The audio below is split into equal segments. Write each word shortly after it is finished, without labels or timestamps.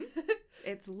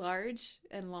It's large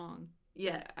and long.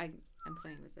 Yeah. I'm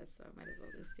playing with this, so I might as well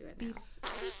just do it now.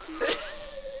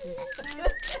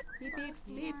 Beep, beep,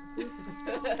 beep.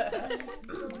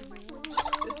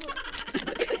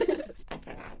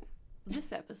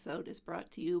 This episode is brought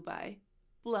to you by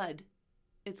blood.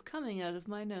 It's coming out of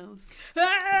my nose.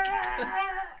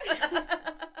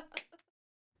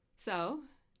 So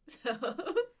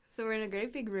we're in a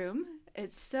great big room.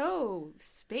 It's so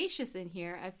spacious in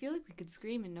here. I feel like we could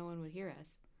scream and no one would hear us.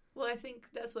 Well, I think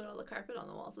that's what all the carpet on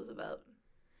the walls is about.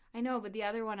 I know, but the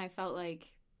other one I felt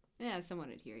like, someone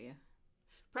would hear you.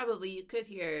 Probably you could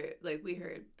hear, like, we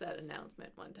heard that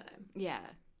announcement one time. Yeah.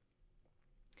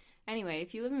 Anyway,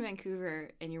 if you live in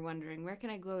Vancouver and you're wondering, where can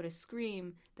I go to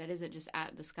scream that isn't just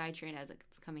at the SkyTrain as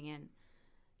it's coming in?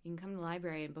 You can come to the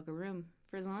library and book a room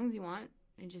for as long as you want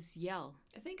and just yell.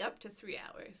 I think up to 3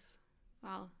 hours.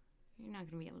 Well, you're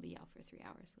not going to be able to yell for 3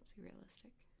 hours. Let's be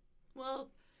realistic. Well,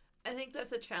 I think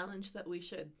that's a challenge that we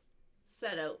should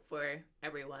set out for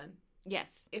everyone.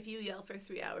 Yes. If you yell for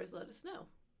 3 hours, let us know.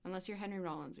 Unless you're Henry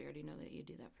Rollins, we already know that you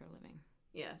do that for a living.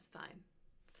 Yeah, it's fine.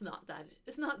 It's not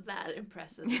that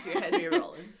impressive if you're Henry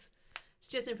Rollins.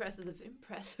 It's just impressive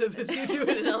if you do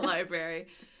it in a library.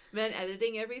 Man,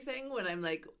 editing everything when I'm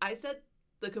like, I said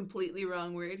the completely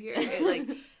wrong word here. It, like,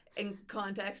 in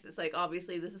context, it's like,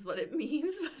 obviously this is what it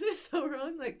means, but it's so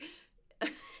wrong. Like,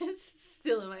 it's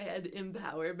still in my head,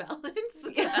 empower balance.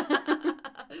 Yeah.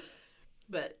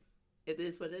 But it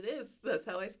is what it is. That's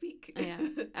how I speak. Yeah.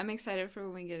 I'm excited for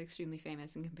when we get extremely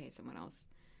famous and can pay someone else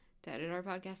to edit our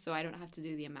podcast so I don't have to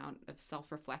do the amount of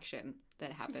self-reflection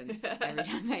that happens every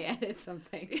time I edit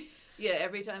something. Yeah,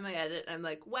 every time I edit, I'm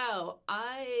like, wow,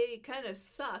 I kind of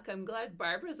suck. I'm glad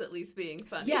Barbara's at least being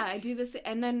funny. Yeah, I do this.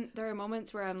 And then there are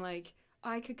moments where I'm like, oh,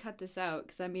 I could cut this out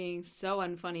because I'm being so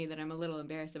unfunny that I'm a little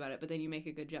embarrassed about it. But then you make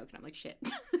a good joke and I'm like, shit.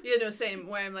 You know, same.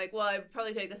 Where I'm like, well, I'd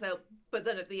probably take this out. But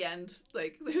then at the end,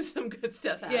 like, there's some good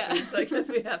stuff happening. Yeah. So I guess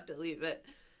we have to leave it.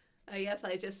 I guess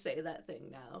I just say that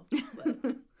thing now.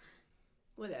 But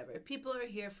whatever. People are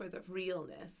here for the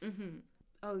realness. Mm-hmm.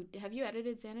 Oh, have you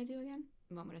edited Xanadu again?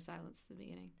 Moment of silence at the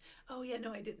beginning. Oh, yeah,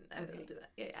 no, I didn't. I didn't do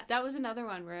that. Yeah. That was another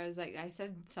one where I was like, I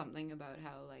said something about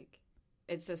how, like,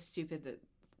 it's so stupid that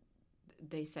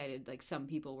they cited, like, some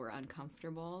people were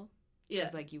uncomfortable. Yeah.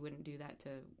 Because, like, you wouldn't do that to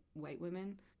white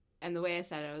women. And the way I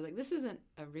said it, I was like, this isn't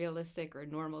a realistic or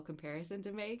normal comparison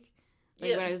to make.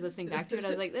 Like, when I was listening back to it, I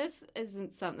was like, this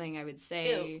isn't something I would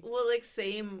say. Yeah, well, like,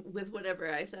 same with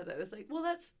whatever I said. I was like, well,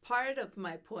 that's part of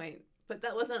my point. But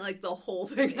that wasn't, like, the whole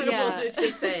thing I wanted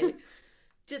to say.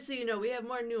 Just so you know, we have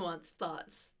more nuanced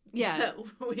thoughts. Yeah. That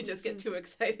we just get too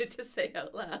excited to say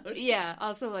out loud. Yeah.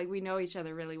 Also, like, we know each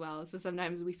other really well. So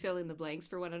sometimes we fill in the blanks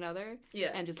for one another.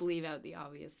 Yeah. And just leave out the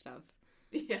obvious stuff.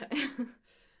 Yeah.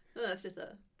 No, it's just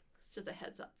a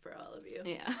heads up for all of you.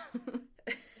 Yeah.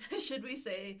 Should we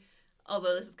say,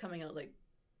 although this is coming out, like,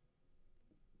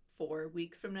 4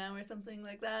 weeks from now or something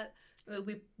like that,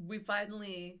 we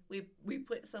finally, we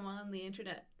put some on the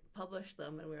internet, published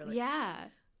them, and we were like, yeah.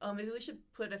 Oh, maybe we should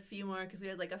put a few more, because we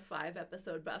had like a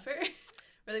 5-episode buffer.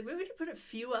 We're like, maybe we should put a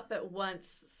few up at once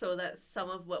so that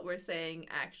some of what we're saying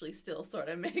actually still sort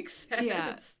of makes sense.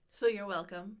 Yeah. So you're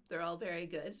welcome. They're all very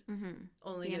good.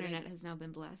 Mm-hmm. The internet has now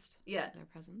been blessed. Yeah. With their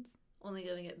presence. Only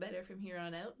going to get better from here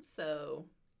on out. So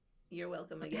you're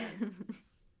welcome again.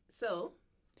 So.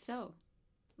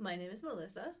 My name is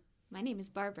Melissa. My name is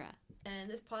Barbara. And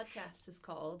this podcast is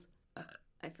called...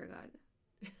 I forgot.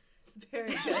 It's very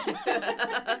good.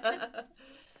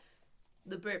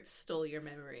 The burp stole your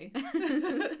memory.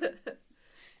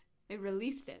 It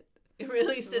released it. It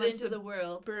released it into the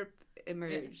world. Burp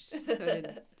emerged.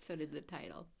 Yeah. So did the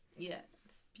title. Yeah,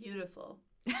 it's beautiful.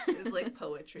 It's like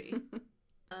poetry.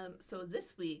 So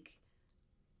this week,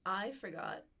 I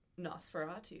forgot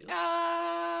Nosferatu.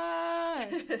 Ah!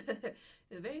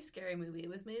 It's a very scary movie. It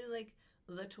was made in like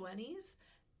the 20s,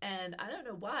 and I don't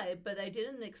know why, but I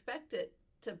didn't expect it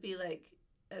to be like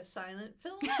a silent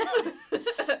film.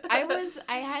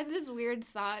 I had this weird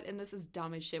thought, and this is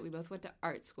dumb as shit. We both went to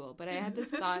art school, but I had this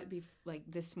thought like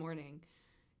this morning,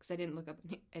 because I didn't look up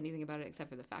anything about it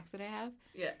except for the facts that I have.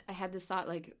 Yeah. I had this thought,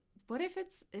 like, what if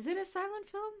is it a silent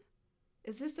film?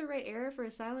 Is this the right era for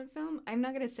a silent film? I'm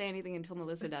not going to say anything until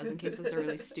Melissa does, in case that's a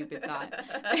really stupid thought.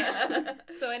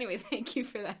 So anyway, thank you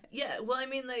for that. Yeah, well, I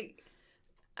mean, like,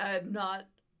 I'm not...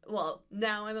 Well,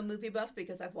 now I'm a movie buff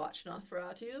because I've watched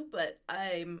Nosferatu, but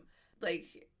I'm,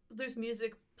 like, there's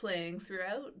music playing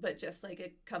throughout, but just, like,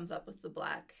 it comes up with the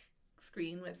black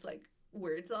screen with, like,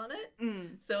 words on it.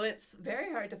 So it's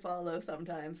very hard to follow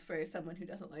sometimes for someone who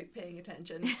doesn't like paying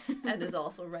attention and is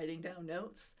also writing down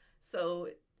notes. So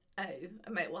I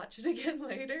might watch it again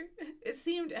later. It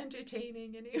seemed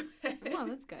entertaining anyway. Well,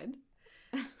 that's good.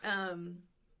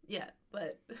 Yeah,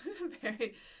 but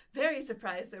very, very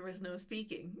surprised there was no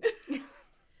speaking.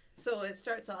 So it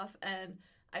starts off, and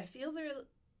I feel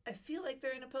like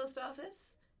they're in a post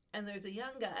office, and there's a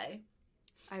young guy.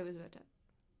 I was about to.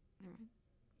 Never mind.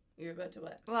 You're about to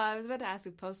what? Well, I was about to ask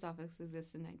if post office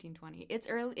exists in 1920. It's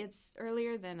early. It's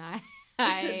earlier than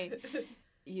I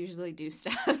usually do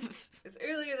stuff. It's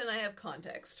earlier than I have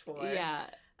context for. Yeah.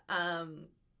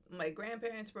 My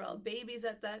grandparents were all babies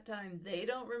at that time. They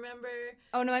don't remember.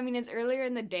 Oh no, I mean it's earlier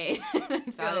in the day than I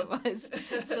thought it was.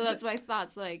 So that's why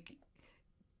thoughts like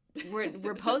were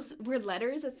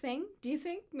letters a thing? Do you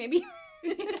think maybe?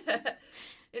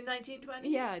 In 1920?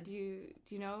 Yeah. Do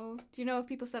you know if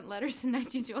people sent letters in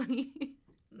 1920?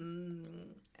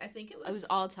 I think It was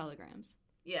all telegrams.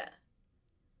 Yeah.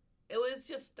 It was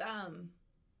just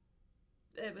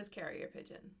it was carrier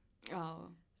pigeon. Oh.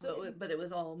 So, but it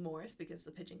was all Morse because the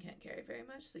pigeon can't carry very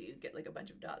much. So you'd get like a bunch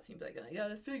of dots and you'd be like, I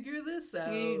gotta figure this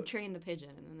out. You'd train the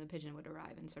pigeon and then the pigeon would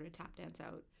arrive and sort of tap dance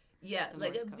out. Yeah,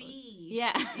 like Morse a code. bee.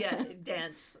 Yeah. Yeah,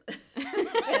 dance.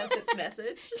 Dance its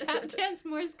message. Tap dance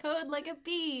Morse code like a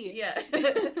bee. Yeah.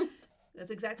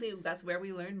 That's where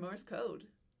we learned Morse code,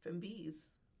 from bees.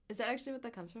 Is that actually what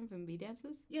that comes from bee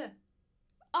dances? Yeah.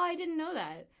 Oh, I didn't know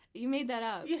that. You made that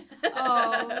up. Yeah.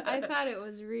 Oh, I thought it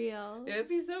was real. It would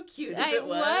be so cute if I it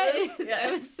was. Yeah.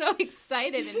 I was so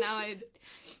excited, and now I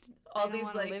All don't these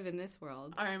want to like live in this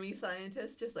world. army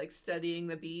scientists just like studying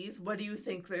the bees. What do you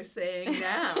think they're saying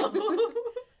now?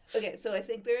 Okay, so I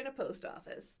think they're in a post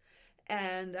office,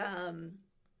 and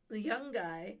the young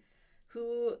guy,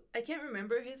 who I can't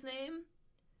remember his name,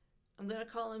 I'm gonna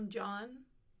call him John.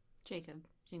 Jacob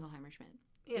Jingleheimer Schmidt.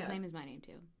 Yeah. His name is my name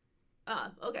too.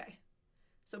 Ah, okay.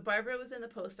 So Barbara was in the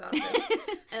post office,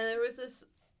 and there was this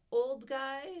old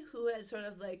guy who had sort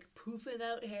of like poofing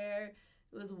out hair.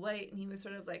 It was white, and he was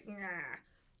sort of like, nah.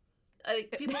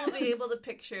 People will be able to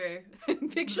picture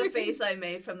the face I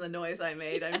made from the noise I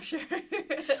made, I'm sure.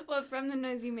 Well, from the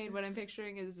noise you made, what I'm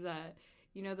picturing is,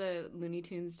 you know the Looney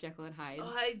Tunes Jekyll and Hyde?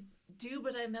 Oh, I do,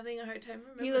 but I'm having a hard time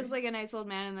remembering. He looks like a nice old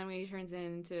man, and then when he turns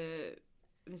into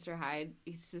Mr. Hyde,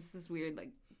 he's just this weird, like,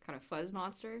 kind of fuzz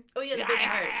monster. Oh, yeah, the big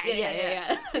heart.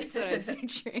 Yeah. That's what I was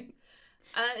picturing.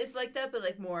 It's like that, but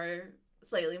like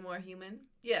slightly more human.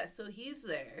 Yeah, so he's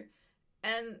there.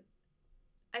 And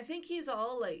I think he's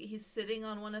sitting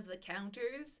on one of the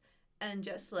counters and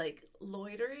just like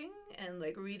loitering and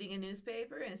like reading a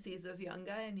newspaper and sees this young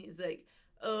guy and he's like,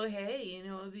 oh, hey, you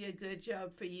know, it would be a good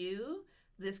job for you.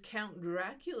 This Count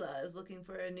Dracula is looking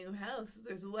for a new house.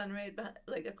 There's one right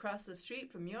like across the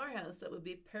street from your house that would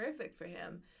be perfect for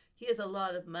him. He has a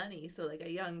lot of money, so like a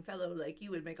young fellow like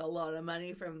you would make a lot of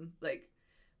money from like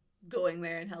going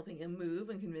there and helping him move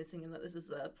and convincing him that this is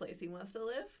a place he wants to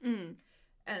live. Mm.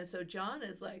 And so John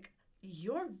is like,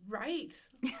 you're right.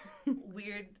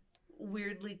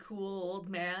 Weirdly cool old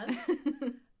man.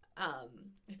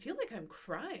 I feel like I'm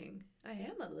crying. I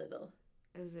am a little.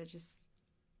 Is it just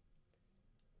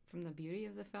from the beauty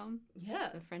of the film? Yeah.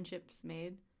 The friendships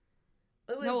made?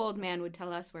 Was, no old man would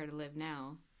tell us where to live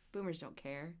now. Boomers don't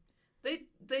care.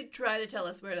 They'd try to tell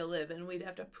us where to live and we'd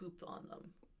have to poop on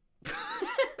them.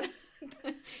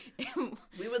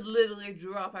 We would literally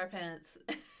drop our pants.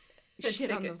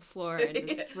 Shit on the floor and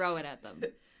just throw it at them.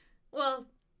 Well,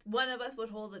 one of us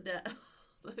would hold it down.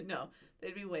 No,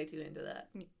 they'd be way too into that.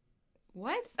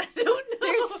 What? I don't know.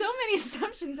 There's so many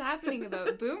assumptions happening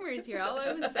about boomers here. All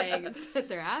I was saying is that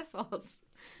they're assholes.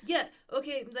 Yeah,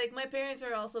 okay, like my parents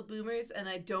are also boomers and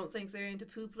I don't think they're into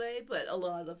poop play, but a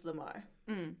lot of them are.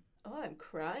 Mm. Oh, I'm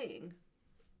crying.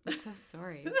 I'm so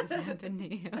sorry this happened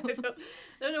to you. I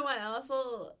don't know why.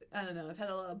 I don't know, I've had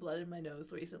a lot of blood in my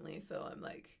nose recently, so I'm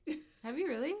like... Have you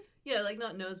really? Yeah, like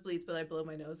not nosebleeds, but I blow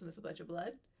my nose and it's a bunch of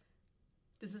blood.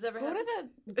 Does this ever Go happen? to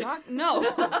the doctor. No.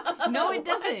 No, it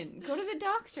doesn't. Go to the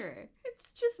doctor. It's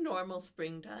just normal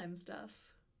springtime stuff.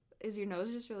 Is your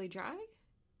nose just really dry?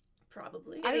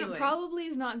 Probably. I don't Anyway, know. Probably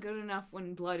is not good enough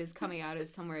when blood is coming out of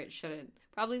somewhere it shouldn't.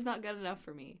 Probably is not good enough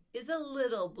for me. it's a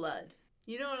little blood.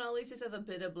 You don't always just have a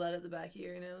bit of blood at the back of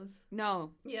your nose.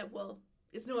 No. Yeah, well,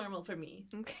 it's normal for me.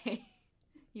 Okay.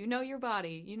 You know your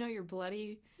body. You know your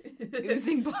bloody,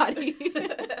 oozing body.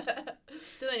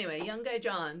 So anyway, young guy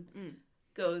John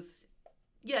goes,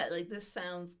 yeah, like this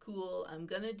sounds cool. I'm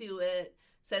gonna do it.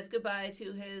 Says goodbye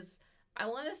to his, I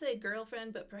want to say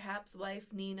girlfriend, but perhaps wife,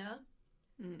 Nina.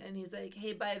 And he's like,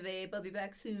 hey, bye, babe. I'll be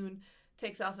back soon.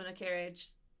 Takes off in a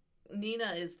carriage.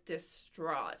 Nina is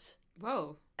distraught.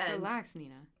 Whoa. And relax,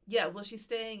 Nina. yeah, well, she's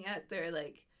staying at their,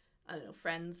 like, I don't know,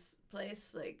 friend's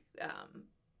place. Like,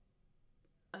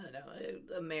 I don't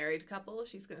know, a married couple.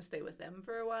 She's going to stay with them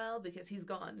for a while because he's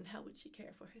gone, and how would she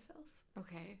care for herself?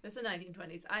 Okay. It's the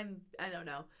 1920s. I don't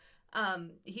know.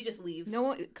 He just leaves.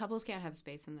 No, couples can't have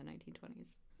space in the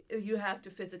 1920s. You have to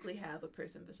physically have a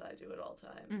person beside you at all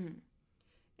times. Mm-hmm.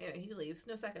 Anyway, he leaves,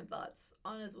 no second thoughts.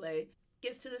 On his way,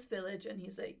 gets to this village, and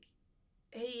he's like,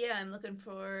 "Hey, yeah, I'm looking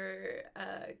for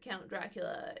Count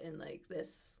Dracula in like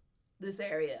this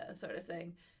area, sort of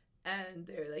thing." And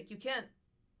they're like, "You can't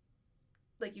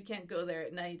go there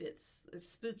at night. It's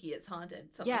spooky. It's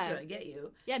haunted. Something's gonna get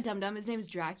you." Yeah, dum-dum. His name's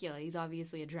Dracula. He's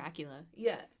obviously a Dracula.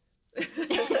 Yeah.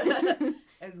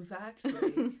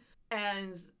 Exactly.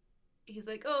 And he's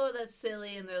like, "Oh, that's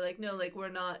silly." And they're like, "No, like, we're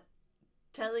not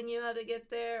telling you how to get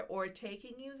there or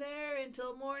taking you there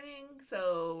until morning.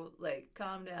 So, like,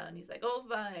 calm down." He's like, "Oh,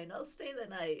 fine. I'll stay the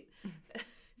night."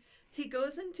 He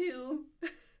goes into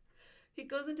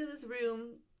this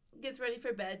room, gets ready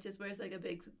for bed, just wears like a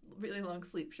big, really long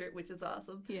sleep shirt, which is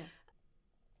awesome. Yeah.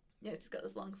 Yeah, he's got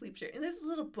this long sleep shirt. And there's this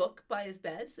little book by his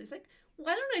bed. So he's like,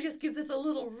 "Why don't I just give this a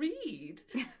little read?"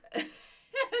 And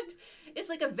it's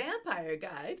like a vampire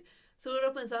guide. So it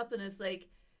opens up and it's like,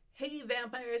 "Hey,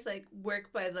 vampires, like,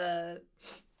 work by the..."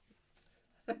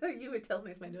 You would tell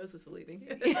me if my nose was bleeding.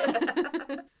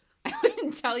 I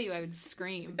wouldn't tell you. I would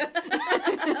scream.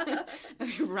 I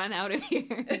would run out of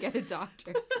here and get a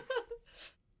doctor.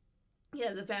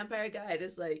 Yeah, the vampire guide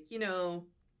is like,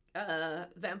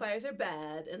 vampires are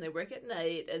bad and they work at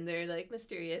night and they're like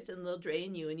mysterious and they'll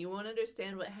drain you and you won't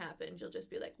understand what happened. You'll just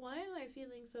be like, "Why am I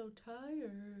feeling so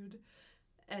tired?"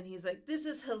 And he's like, "This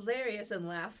is hilarious," and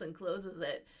laughs and closes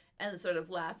it and sort of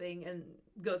laughing and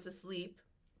goes to sleep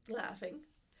laughing.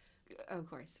 Of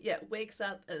course. Yeah, wakes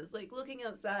up and is like looking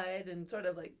outside and sort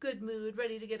of like good mood,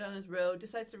 ready to get on his road,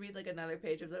 decides to read like another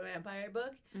page of the vampire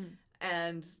book. Mm.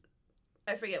 And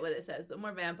I forget what it says, but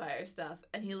more vampire stuff.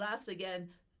 And he laughs again,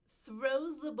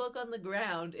 throws the book on the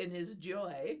ground in his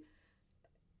joy.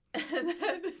 And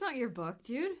then, It's not your book,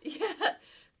 dude. yeah,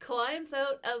 climbs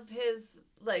out of his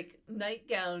like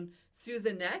nightgown through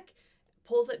the neck,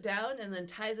 pulls it down, and then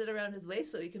ties it around his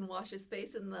waist so he can wash his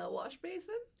face in the wash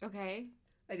basin. Okay.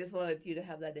 I just wanted you to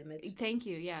have that image. Thank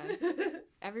you, yeah.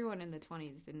 Everyone in the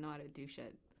 20s didn't know how to do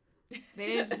shit. They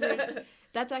didn't.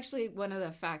 That's actually one of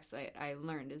the facts I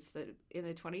learned is that in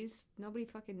the 20s, nobody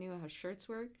fucking knew how shirts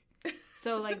worked.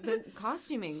 So, like, the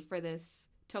costuming for this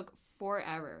took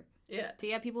forever. Yeah. To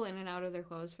get people in and out of their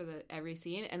clothes for every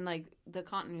scene. And, like, the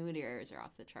continuity errors are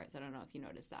off the charts. I don't know if you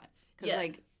noticed that. Because,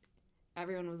 like,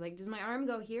 everyone was like, "Does my arm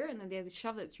go here?" And then they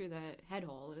shove it through the head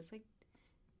hole. And it's like,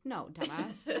 no,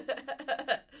 dumbass.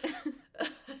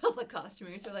 All the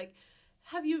costumers are like,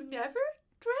 "Have you never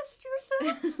dressed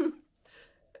yourself?"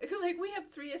 Like, "We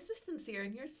have 3 assistants here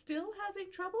and you're still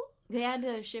having trouble?" They had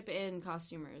to ship in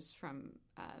costumers from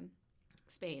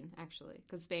Spain, actually.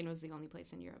 Because Spain was the only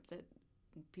place in Europe that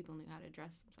people knew how to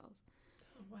dress themselves.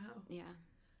 Oh, wow. Yeah.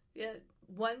 Yeah,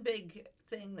 one big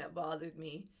thing that bothered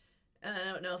me, and I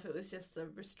don't know if it was just the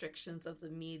restrictions of the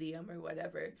medium or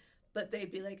whatever, but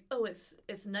they'd be like, "Oh,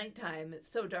 it's nighttime,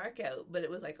 it's so dark out," but it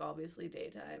was like obviously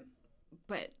daytime.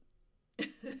 But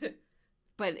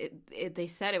they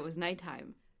said it was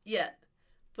nighttime. Yeah,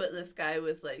 but the sky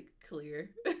was like clear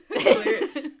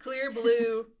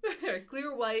blue or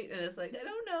clear white, and it's like, I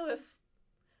don't know if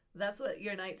that's what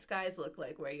your night skies look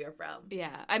like where you're from.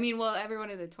 Yeah. I mean, well, everyone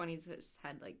in the 20s just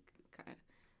had, like, kind of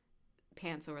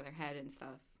pants over their head and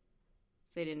stuff.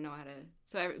 So they didn't know how to...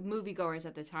 So moviegoers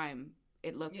at the time,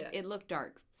 it looked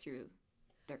dark through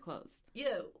their clothes.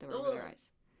 Yeah. That were over their eyes.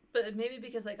 But maybe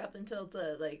because, like, up until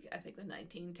the, like, I think the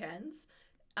 1910s,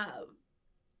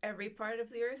 every part of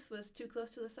the Earth was too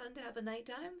close to the sun to have a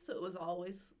nighttime. So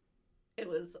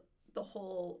the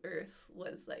whole Earth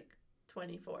was, like,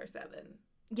 24/7.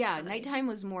 Yeah, nighttime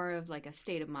was more of like a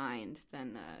state of mind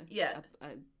than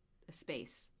a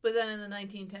space. But then in the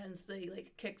 1910s, they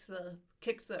like kicked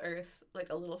the Earth like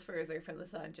a little further from the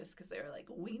sun just because they were like,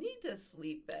 "We need to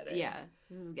sleep better." Yeah,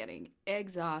 this is getting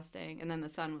exhausting. And then the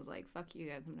sun was like, "Fuck you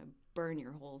guys, I'm gonna burn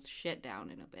your whole shit down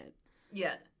in a bit."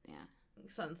 Yeah. Yeah. The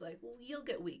sun's like, "Well, you'll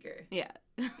get weaker." Yeah.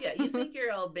 Yeah, you think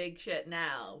you're all big shit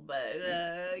now, but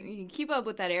you can keep up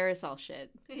with that aerosol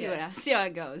shit. See how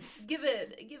it goes. Give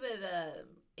it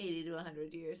 80 to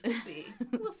 100 years. We'll see.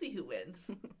 We'll see who wins.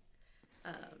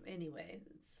 Anyway,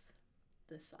 it's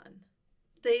the sun.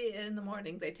 In the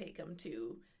morning, they take him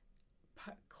to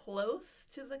close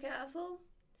to the castle,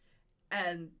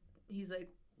 and he's like,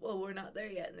 "Well, we're not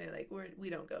there yet." And they're like, "We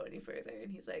don't go any further."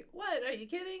 And he's like, "What? Are you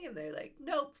kidding?" And they're like,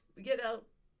 "Nope, get out.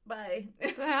 Bye."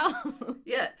 What the hell?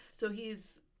 Yeah. So he's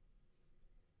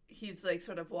like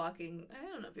sort of walking. I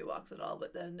don't know if he walks at all,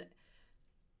 but then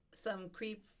some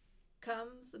creep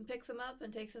comes and picks him up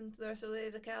and takes him to the rest of the way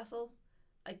to the castle.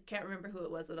 I can't remember who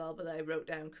it was at all, but I wrote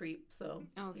down creep, so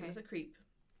he was a creep.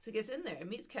 So he gets in there and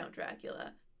meets Count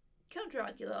Dracula. Count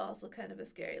Dracula, also kind of a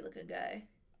scary looking guy.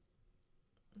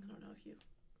 I don't know if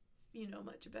you know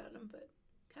much about him, but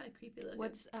kind of creepy looking.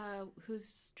 Who's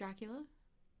Dracula?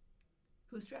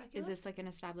 Who's Dracula? Is this like an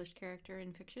established character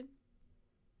in fiction?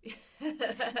 It's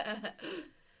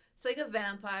like a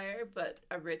vampire, but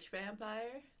a rich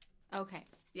vampire. Okay.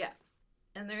 Yeah.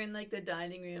 And they're in like the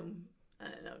dining room, I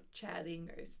don't know, chatting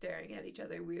or staring at each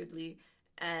other weirdly.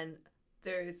 And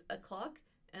there's a clock,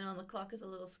 and on the clock is a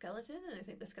little skeleton, and I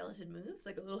think the skeleton moves,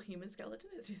 like a little human skeleton.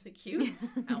 It's really cute.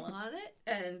 I want it.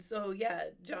 And so yeah,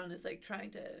 John is like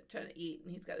trying to eat,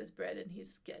 and he's got his bread, and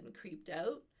he's getting creeped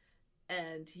out.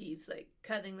 And he's like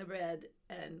cutting the bread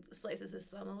and slices his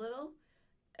thumb a little.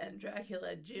 And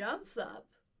Dracula jumps up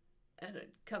and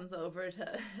it comes over to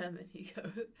him, and he's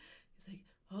like,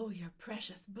 "Oh, your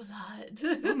precious blood."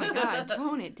 Oh my God,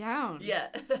 tone it down. Yeah.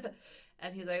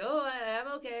 And he's like, "Oh, I'm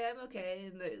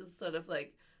okay. And it sort of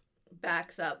like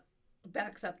backs up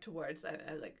towards,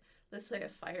 like, let's say a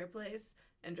fireplace,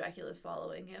 and Dracula's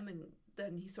following him, and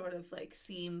then he sort of like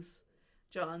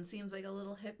John seems like a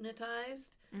little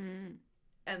hypnotized. Mm.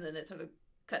 And then it sort of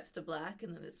cuts to black,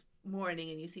 and then it's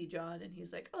morning, and you see John, and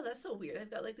he's like, "Oh, that's so weird.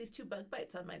 I've got like these 2 bug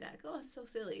bites on my neck. Oh, it's so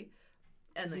silly."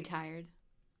 And Is he like, tired?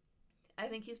 I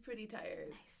think he's pretty tired.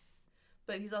 Nice.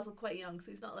 But he's also quite young,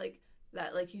 so he's not like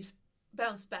that. Like, he's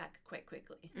bounced back quite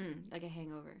quickly. Like a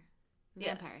hangover.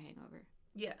 Yeah. Vampire hangover.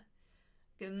 Yeah.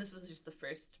 And this was just the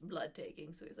first blood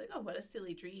taking, so he's like, "Oh, what a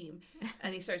silly dream."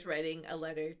 And he starts writing a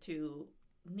letter to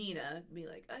Nina, be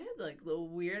like, "I had like the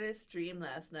weirdest dream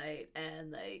last night,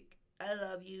 and like, I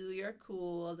love you, you're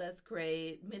cool, that's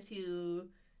great, miss you,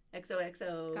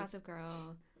 XOXO." Gossip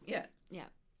Girl. Yeah. Yeah.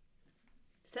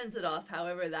 Sends it off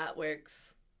however that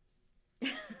works.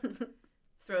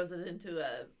 Throws it into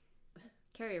a...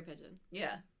 Carrier pigeon.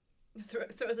 Yeah.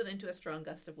 Throws it into a strong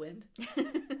gust of wind.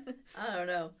 I don't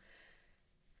know.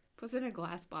 Puts it in a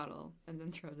glass bottle and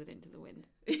then throws it into the wind.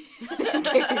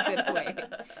 Carries it away.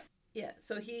 Yeah,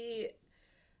 so he's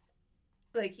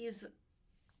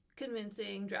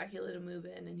convincing Dracula to move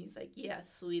in, and he's like, "Yeah,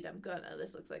 sweet, I'm gonna.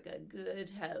 This looks like a good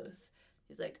house."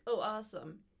 He's like, "Oh,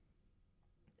 awesome."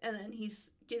 And then he's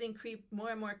getting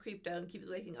more and more creeped out, and keeps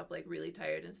waking up like really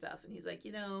tired and stuff. And he's like,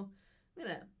 I'm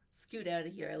gonna scoot out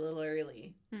of here a little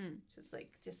early.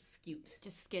 Just scoot.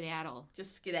 Just skedaddle.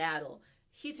 Just skedaddle.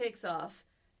 He takes off,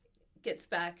 gets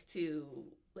back to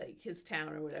like his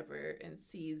town or whatever, and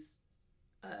sees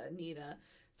Nina.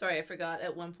 Sorry, I forgot.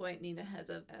 At one point, Nina has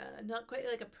a not quite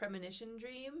like a premonition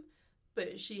dream,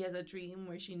 but she has a dream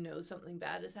where she knows something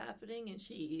bad is happening, and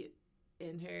she,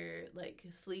 in her like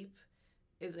sleep,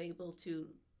 is able to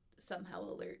somehow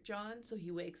alert John, so he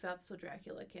wakes up so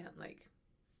Dracula can't like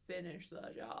finish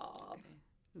the job. Okay.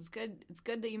 It's good. It's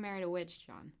good that you married a witch,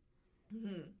 John.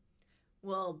 Mm-hmm.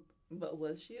 Well, but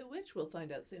was she a witch? We'll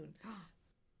find out soon.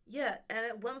 Yeah, and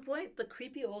at one point, the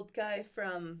creepy old guy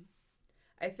from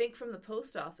the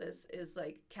post office is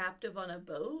like captive on a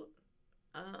boat.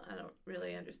 I don't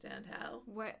really understand how.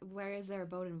 Where is there a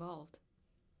boat involved?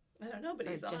 I don't know, but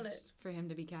he's on it. For him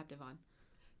to be captive on.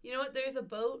 You know what? There's a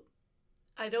boat.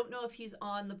 I don't know if he's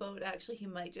on the boat. Actually, he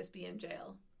might just be in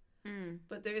jail.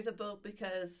 But there is a boat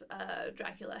because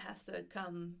Dracula has to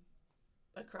come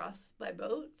across by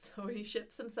boat. So he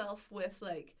ships himself with,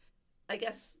 like, I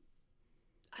guess,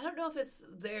 I don't know if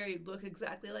they look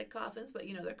exactly like coffins, but,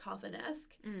 they're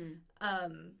coffin-esque. And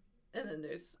then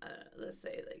there's, let's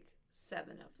say, like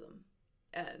 7 of them.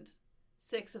 And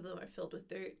 6 of them are filled with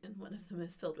dirt, and 1 of them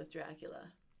is filled with Dracula.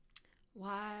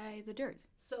 Why the dirt?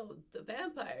 So the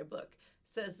vampire book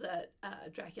says that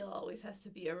Dracula always has to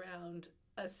be around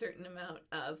a certain amount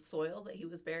of soil that he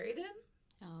was buried in.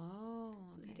 Oh,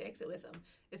 okay. So he takes it with him.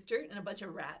 It's dirt and a bunch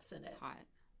of rats in it. Hot.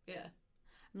 Yeah.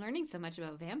 I'm learning so much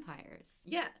about vampires.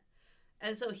 Yeah.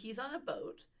 And so he's on a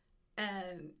boat,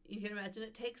 and you can imagine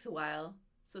it takes a while,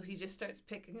 so he just starts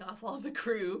picking off all the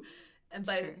crew, and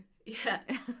by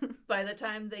the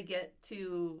time they get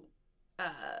to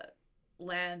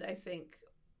land, I think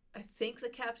the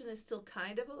captain is still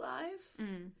kind of alive.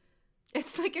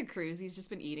 It's like a cruise. He's just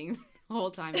been eating the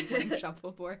whole time and playing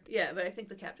shuffleboard. Yeah, but I think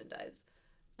the captain dies.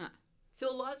 So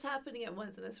a lot's happening at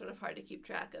once, and it's sort of hard to keep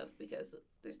track of because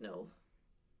there's no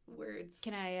words.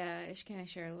 Can I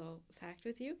share a little fact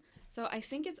with you? So I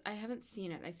haven't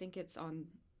seen it. I think it's on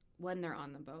when they're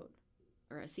on the boat,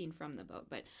 or a scene from the boat.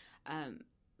 But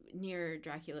near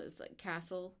Dracula's like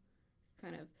castle,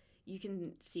 kind of, you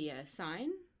can see a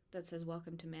sign that says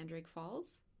 "Welcome to Mandrake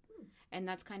Falls," and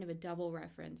that's kind of a double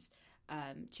reference.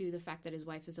 to the fact that his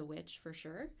wife is a witch for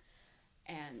sure,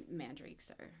 and mandrakes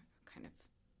are kind of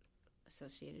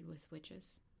associated with witches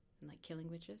and like killing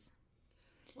witches.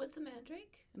 What's a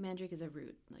mandrake? A mandrake is a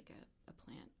root, like a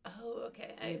plant. Oh,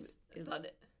 okay. I thought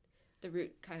it. The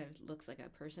root kind of looks like a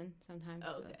person sometimes.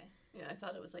 Oh, so. okay. Yeah, I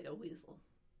thought it was like a weasel.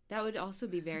 That would also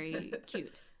be very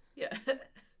cute.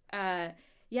 Yeah.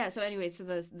 Yeah, so anyway, so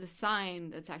the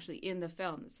sign that's actually in the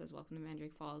film that says "Welcome to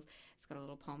Mandrake Falls," it's got a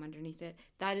little poem underneath it.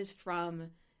 That is from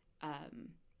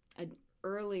an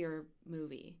earlier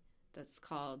movie that's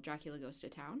called Dracula Goes to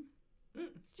Town.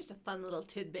 It's just a fun little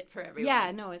tidbit for everyone.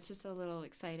 Yeah, no, it's just a little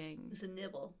exciting. It's a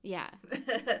nibble. Yeah,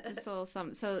 just a little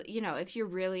something. So, you know, if you're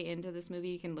really into this movie,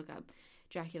 you can look up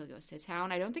Dracula Goes to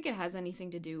Town. I don't think it has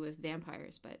anything to do with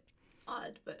vampires, but...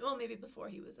 Odd, but, well, maybe before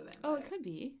he was a vampire. Oh, it could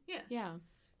be. Yeah. Yeah.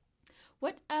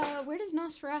 What, where does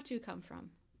Nosferatu come from?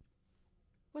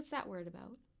 What's that word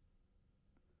about?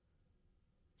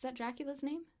 Is that Dracula's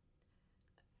name?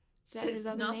 Is that his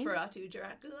other name? Nosferatu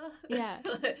Dracula? Yeah.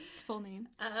 His full name?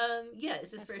 Yeah,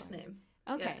 it's his That's first fine. name.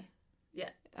 Okay. Yeah.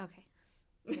 Okay.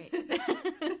 Great.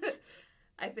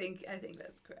 I think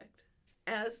that's correct.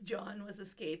 As John was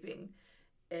escaping,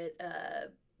 it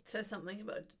says something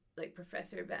about like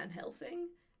Professor Van Helsing,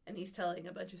 and he's telling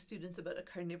a bunch of students about a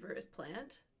carnivorous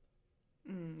plant.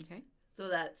 Okay. So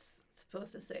that's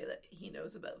supposed to say that he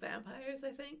knows about vampires,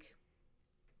 I think.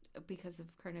 Because of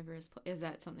carnivorous... Is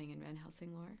that something in Van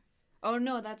Helsing lore? Oh,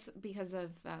 no, that's because of...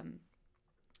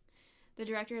 the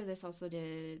director of this also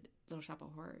did Little Shop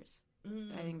of Horrors.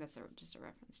 I think that's just a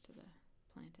reference to the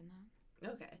plant in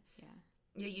that. Okay. Yeah.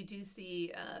 Yeah, you do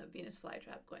see Venus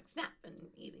flytrap going snap and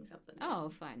eating something. Oh,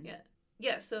 fun. Yeah.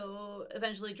 Yeah, so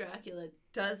eventually Dracula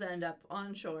does end up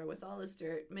on shore with all his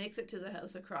dirt, makes it to the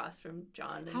house across from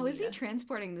John and How is he Nina.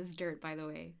 transporting this dirt, by the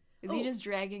way? Is he just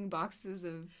dragging boxes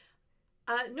of...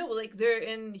 No, like they're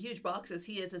in huge boxes.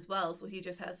 He is as well, so he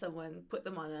just has someone put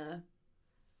them on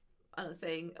a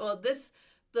thing. Well,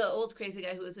 the old crazy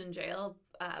guy who was in jail,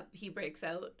 he breaks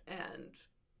out and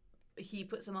he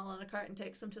puts them all on a cart and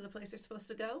takes them to the place they're supposed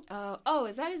to go. Oh,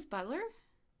 is that his butler?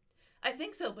 I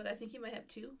think so, but I think he might have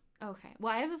two. Okay.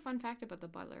 Well, I have a fun fact about the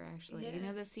butler, actually. Yeah. You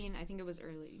know the scene, I think it was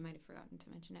early, you might have forgotten to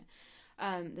mention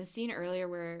it. The scene earlier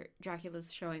where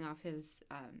Dracula's showing off his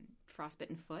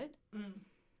frostbitten foot, and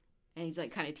he's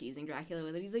like kind of teasing Dracula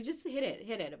with it. He's like, just hit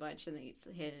it a bunch, and then he's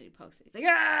hit it, he pokes it. He's like,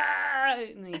 ah!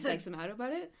 And then he psychs him out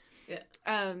about it.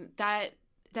 Yeah.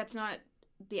 That's not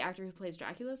the actor who plays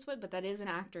Dracula's foot, but that is an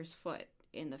actor's foot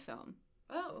in the film.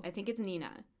 Oh. I think it's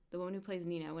Nina. The woman who plays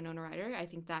Nina, Winona Ryder, I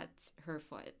think that's her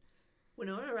foot.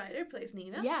 Winona Ryder plays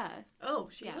Nina? Yeah. Oh,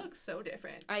 she Yeah. looks so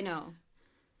different. I know.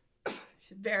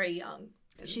 She's very young.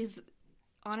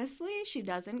 Honestly, she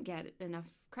doesn't get enough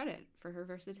credit for her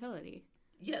versatility.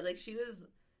 Yeah, like she was,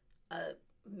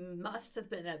 must have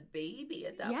been a baby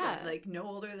at that Yeah. point. Like no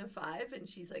older than 5, and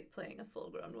she's like playing a full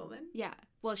grown woman. Yeah.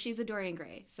 Well, she's a Dorian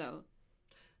Gray, so.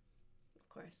 Of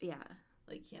course. Yeah.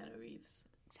 Like Keanu Reeves.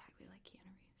 Exactly like Keanu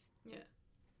Reeves. Yeah.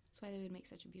 That's why they would make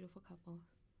such a beautiful couple.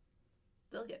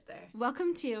 They'll get there.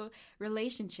 Welcome to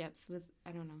relationships with,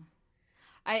 I don't know.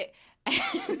 I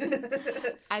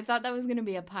thought that was going to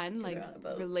be a pun, like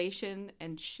relation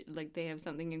and like they have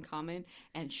something in common,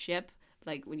 and ship,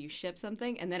 like when you ship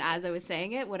something. And then as I was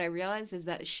saying it, what I realized is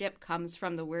that ship comes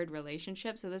from the word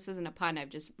relationship. So this isn't a pun. I've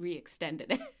just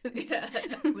re-extended it. Yeah,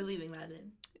 we're leaving that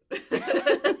in.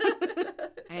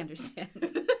 I understand.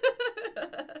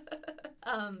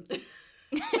 I'm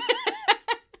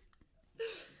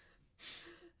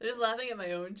just laughing at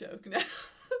my own joke now.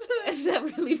 Is that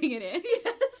we're leaving it in?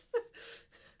 Yes.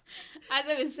 As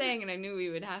I was saying, and I knew we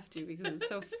would have to because it's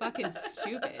so fucking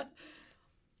stupid.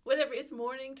 Whatever, it's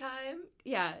morning time.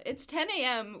 Yeah, it's 10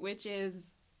 a.m., which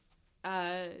is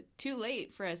too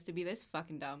late for us to be this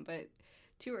fucking dumb, but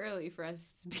too early for us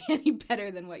to be any better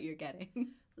than what you're getting.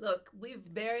 Look, we've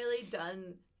barely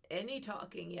done any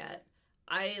talking yet.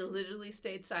 I literally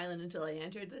stayed silent until I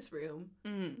entered this room.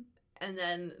 And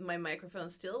then my microphone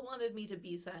still wanted me to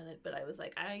be silent, but I was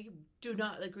like, I do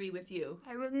not agree with you.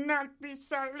 I will not be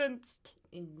silenced.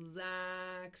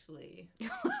 Exactly.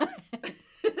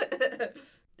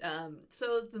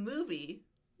 So the movie,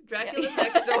 Dracula's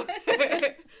Next Door.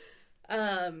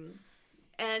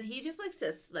 And he just likes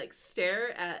to like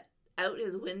stare out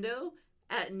his window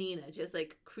at Nina, just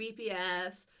like creepy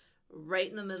ass, right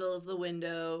in the middle of the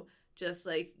window. Just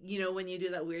like, you know, when you do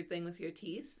that weird thing with your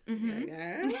teeth. Like,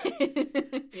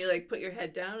 you like put your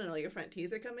head down and all your front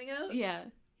teeth are coming out. Yeah.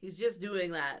 He's just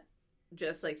doing that.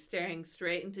 Just like staring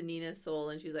straight into Nina's soul.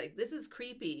 And she's like, this is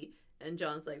creepy. And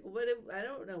John's like, I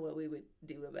don't know what we would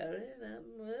do about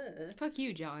it. Fuck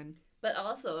you, John. But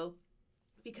also,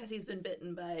 because he's been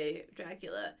bitten by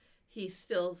Dracula, he's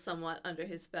still somewhat under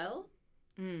his spell.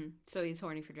 So he's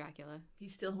horny for Dracula.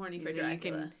 He's still horny for So Dracula. You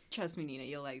can trust me, Nina.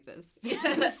 You'll like this.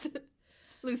 Just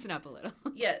loosen up a little.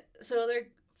 Yeah. So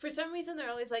for some reason they're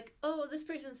always like, "Oh, this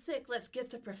person's sick. Let's get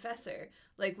the professor."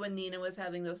 Like when Nina was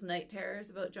having those night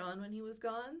terrors about John when he was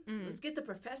gone. Let's get the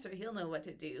professor. He'll know what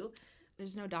to do.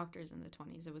 There's no doctors in the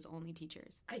 20s. It was only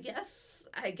teachers. I guess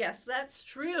that's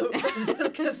true.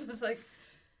 Because it's like,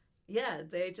 yeah,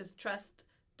 they just trust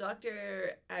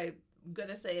Dr. I'm going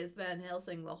to say is Van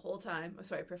Helsing the whole time. I'm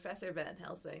sorry, Professor Van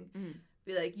Helsing.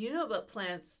 Be like, you know about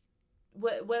plants.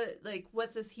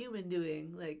 What's this human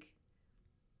doing? Like,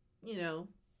 you know,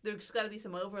 there's got to be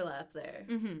some overlap there.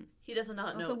 He does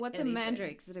not know. So what's anything. a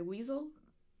mandrake? Is it a weasel?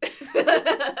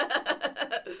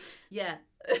 Yeah.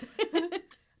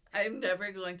 I'm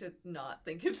never going to not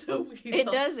think it's a weasel. It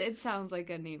does. It sounds like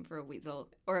a name for a weasel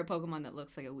or a Pokemon that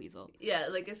looks like a weasel. Yeah,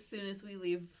 like as soon as we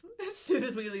leave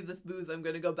this booth, I'm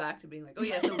going to go back to being like, oh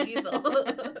yeah, it's a weasel.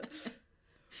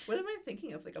 What am I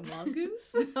thinking of? Like a mongoose?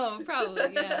 Oh,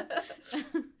 probably, yeah.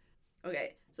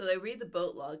 Okay, so they read the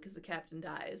boat log because the captain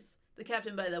dies. The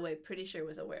captain, by the way, pretty sure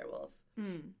was a werewolf.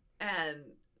 And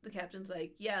the captain's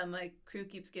like, yeah, my crew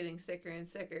keeps getting sicker and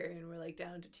sicker, and we're like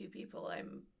down to 2 people.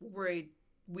 I'm worried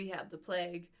we have the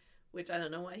plague, which I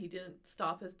don't know why he didn't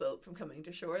stop his boat from coming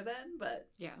to shore then, but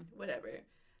yeah, whatever.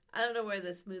 I don't know where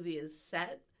this movie is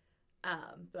set,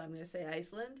 but I'm going to say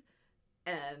Iceland.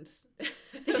 And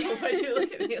why'd you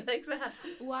look at me like that?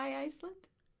 Why Iceland?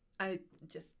 I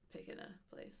just picking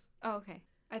a place. Oh, okay.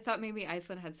 I thought maybe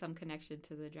Iceland had some connection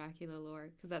to the Dracula lore,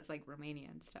 because that's like Romania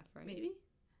and stuff, right? Maybe.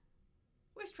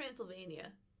 Where's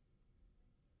Transylvania?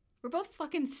 We're both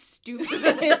fucking stupid.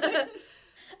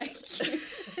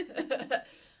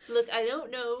 Look, I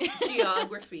don't know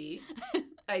geography.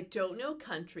 I don't know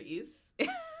countries.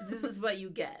 This is what you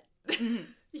get.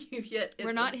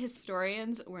 We're not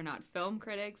historians. We're not film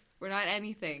critics. We're not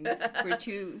anything. We're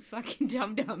 2 fucking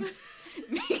dum-dums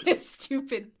making a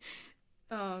stupid...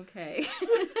 Oh, okay.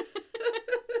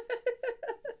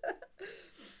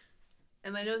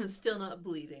 And my nose is still not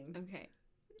bleeding. Okay.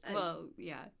 Well,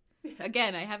 yeah.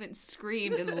 Again, I haven't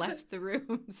screamed and left the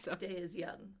room, so... Day is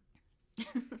young.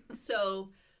 So,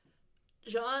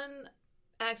 John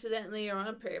accidentally or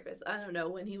on purpose, I don't know,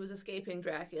 when he was escaping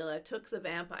Dracula, took the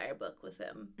vampire book with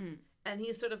him. And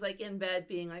he's sort of like in bed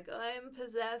being like, oh, I'm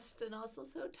possessed and also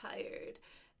so tired.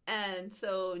 And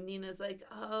so Nina's like,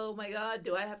 oh my God,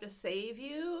 do I have to save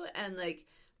you? And like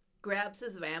grabs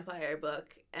his vampire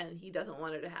book and he doesn't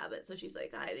want her to have it. So she's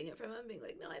like hiding it from him, being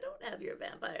like, no, I don't have your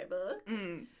vampire book.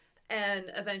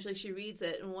 And eventually she reads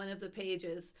it, and one of the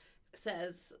pages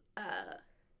says,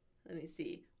 let me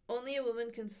see, only a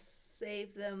woman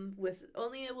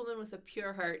with a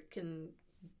pure heart can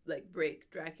like break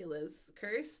Dracula's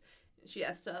curse. She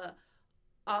has to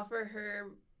offer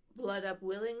her blood up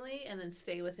willingly and then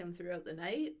stay with him throughout the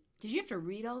night. Did you have to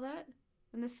read all that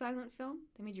in this silent film?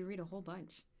 They made you read a whole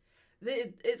bunch.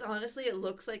 It's honestly, it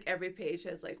looks like every page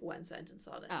has like 1 sentence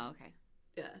on it. Oh, okay.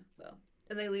 Yeah, so.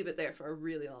 And they leave it there for a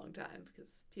really long time because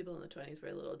people in the 20s were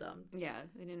a little dumb. Yeah,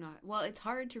 they didn't know. Well, it's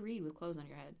hard to read with clothes on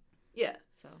your head. Yeah.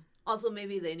 So. Also,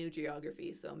 maybe they knew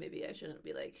geography, so maybe I shouldn't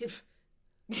be like...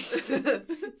 They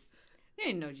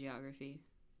didn't know geography.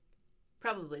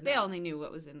 Probably not. They only knew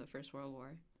what was in the First World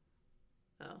War.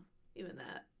 Oh, even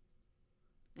that.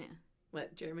 Yeah.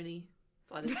 What, Germany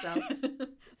fought itself?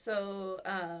 So,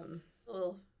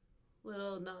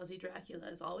 little Nazi Dracula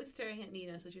is always staring at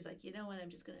Nina, so she's like, you know what, I'm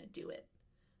just going to do it.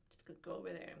 Just going to go over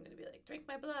there, I'm going to be like, drink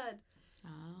my blood. Oh.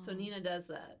 So Nina does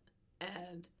that,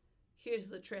 and here's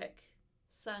the trick.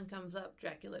 Sun comes up,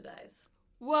 Dracula dies.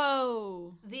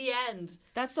 Whoa. The end.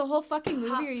 That's the whole fucking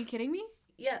movie, are you kidding me?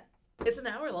 Yeah, it's an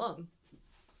hour long.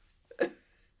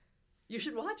 You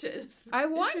should watch it. I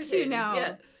want to now.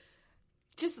 Yeah.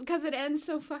 Just because it ends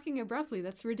so fucking abruptly.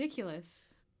 That's ridiculous.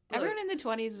 Look, everyone in the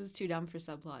 20s was too dumb for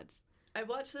subplots. I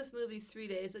watched this movie 3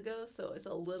 days ago, so it's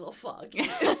a little foggy.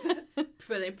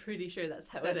 But I'm pretty sure that's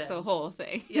how it ends. That's the whole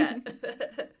thing. Yeah.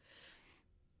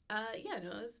 Yeah,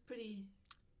 no, it's pretty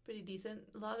decent.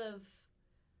 A lot of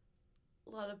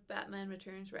Batman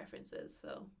Returns references,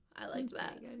 so I like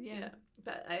that. Pretty good, yeah.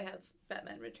 But I have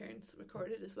Batman Returns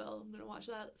recorded as well. I'm gonna watch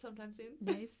that sometime soon.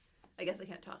 Nice. I guess I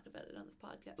can't talk about it on this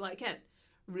podcast. Well, I can't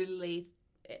relay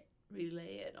it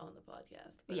on the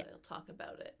podcast, but yeah. I'll talk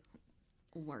about it.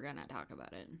 We're gonna talk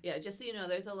about it. Yeah, just so you know,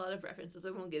 there's a lot of references.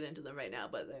 I won't get into them right now,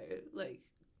 but they're like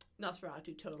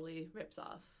Nosferatu totally rips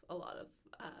off a lot of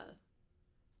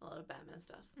Batman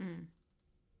stuff.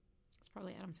 It's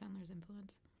probably Adam Sandler's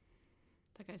influence.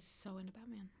 That guy's so into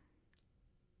Batman.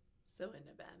 So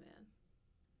into Batman.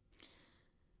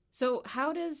 So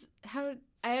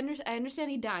I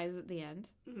understand he dies at the end.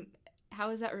 Mhm. How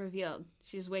is that revealed?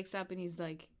 She just wakes up and he's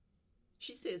like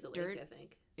She stays awake, Dirt. I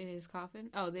think. in his coffin.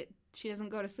 Oh, that she doesn't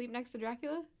go to sleep next to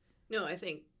Dracula? No, I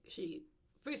think she.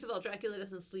 First of all, Dracula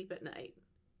doesn't sleep at night.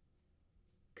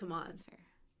 Come on. That's fair.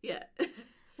 Yeah.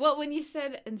 Well, when you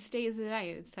said and stays the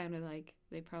night, it sounded like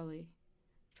they probably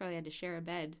had to share a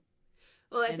bed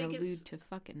Well, I and think allude to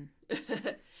fucking.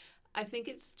 I think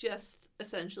it's just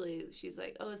essentially she's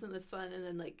like, "Oh, isn't this fun?" and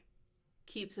then like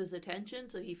keeps his attention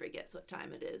so he forgets what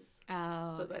time it is.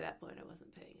 Oh. But by that point, I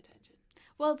wasn't paying attention.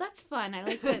 Well, that's fun. I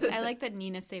like that. I like that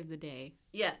Nina saved the day.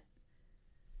 Yeah.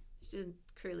 She had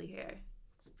curly hair.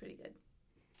 It's pretty good.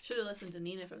 Should have listened to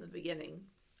Nina from the beginning.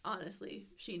 Honestly,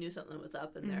 she knew something was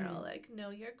up, and they're all like,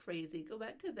 "No, you're crazy. Go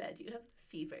back to bed. You have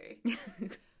fever."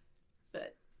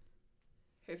 But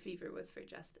her fever was for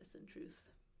justice and truth.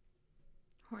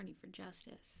 Horny for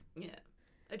justice. Yeah.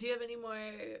 Do you have any more?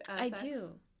 I facts? do.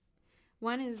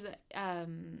 One is,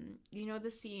 you know, the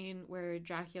scene where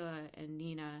Dracula and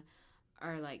Nina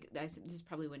are like, this is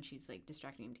probably when she's like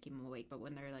distracting him to keep him awake, but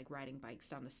when they're like riding bikes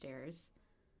down the stairs.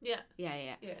 Yeah. Yeah.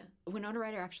 Yeah. Winona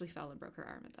Ryder actually fell and broke her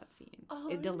arm at that scene. Oh,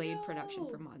 It delayed no. production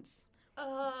for months.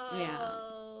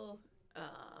 Oh.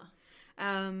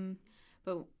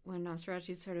 But when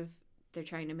Nosferatu's they're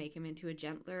trying to make him into a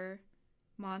gentler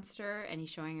monster, and he's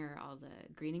showing her all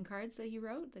the greeting cards that he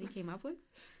came up with.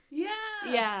 Yeah.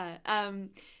 Yeah.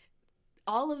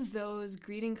 All of those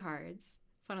greeting cards,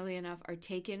 funnily enough, are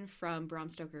taken from Bram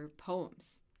Stoker poems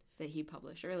that he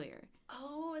published earlier.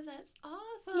 Oh, that's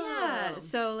awesome. Yeah.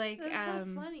 So like, That's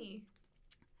so funny.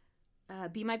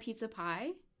 Be My Pizza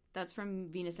Pie. That's from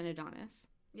Venus and Adonis.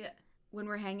 Yeah. When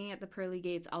we're hanging at the pearly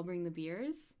gates, I'll bring the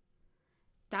beers.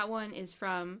 That one is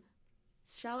from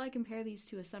Shall I Compare These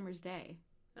to a Summer's Day?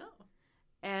 Oh.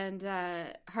 And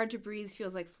Hard to Breathe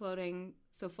feels like floating,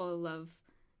 so full of love,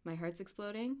 my heart's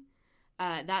exploding.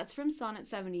 That's from Sonnet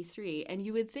 73. And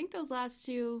you would think those last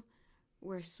two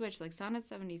were switched. Like Sonnet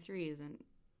 73 isn't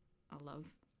a love.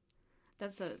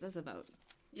 That's about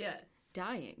Yeah.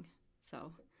 dying.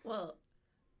 So Well,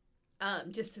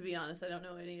 just to be honest, I don't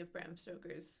know any of Bram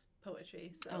Stoker's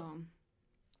poetry. So,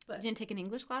 but you didn't take an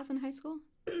English class in high school?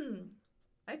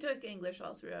 I took English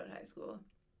all throughout high school.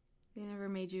 They never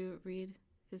made you read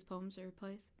his poems or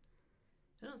plays?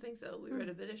 I don't think so. We read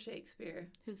a bit of Shakespeare.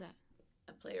 Who's that?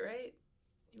 A playwright.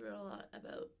 He wrote a lot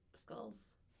about skulls.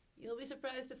 You'll be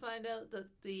surprised to find out that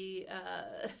the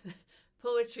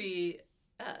poetry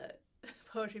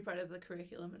part of the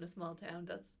curriculum in a small town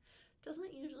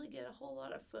doesn't usually get a whole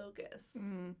lot of focus.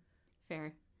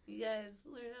 Fair. You guys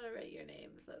learn how to write your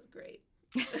names. That's great.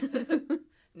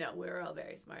 No, we were all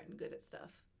very smart and good at stuff.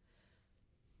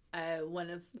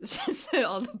 It's just that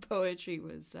all the poetry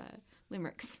was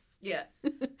limericks. Yeah.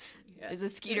 There's a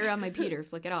skeeter on my Peter.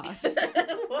 Flick it off.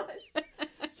 What?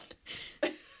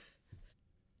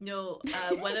 No,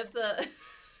 one of the.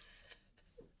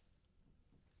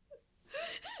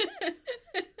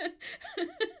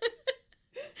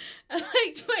 I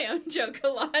liked my own joke a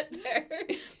lot there.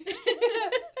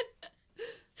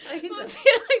 I can Well, just- see,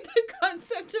 I like the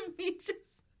concept of me just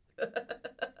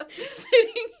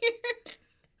sitting here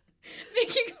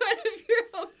making fun of your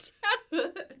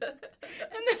hometown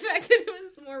and the fact that it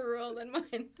was more rural than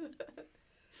mine.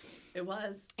 It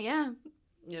was. Yeah.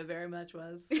 Yeah, very much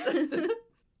was.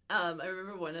 I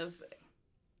remember one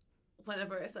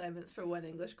of our assignments for one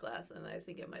English class, and I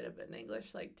think it might have been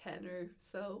English like 10 or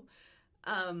so,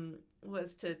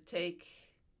 was to take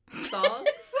songs.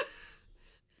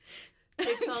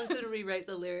 Take songs and rewrite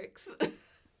the lyrics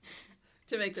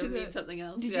to make them mean something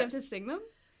else. Did you have to sing them?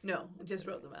 No, just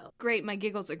wrote them out. Great, my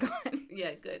giggles are gone.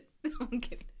 Yeah, good. I'm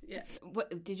kidding. Yeah.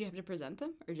 What did you have to present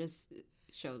them or just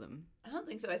show them? I don't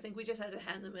think so. I think we just had to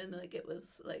hand them in like it was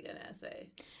like an essay.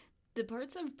 The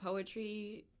parts of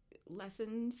poetry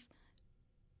lessons,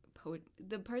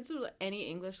 the parts of any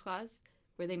English class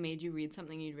where they made you read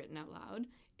something you'd written out loud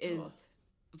is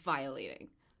violating.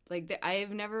 Like I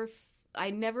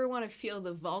never want to feel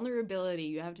the vulnerability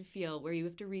you have to feel where you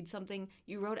have to read something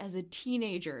you wrote as a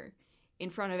teenager in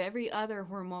front of every other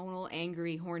hormonal,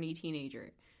 angry, horny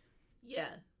teenager. Yeah.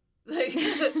 Like,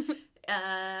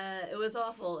 it was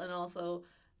awful. And also,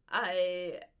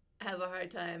 I have a hard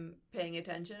time paying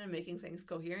attention and making things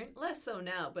coherent. Less so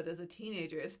now, but as a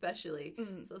teenager especially.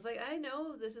 So it's like, I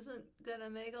know this isn't going to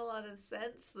make a lot of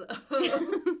sense, though.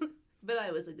 But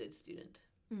I was a good student.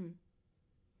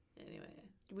 Anyway.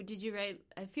 Did you write...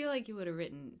 I feel like you would have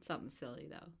written something silly,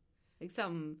 though. Like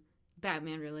something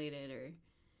Batman-related or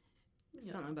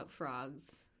something about frogs.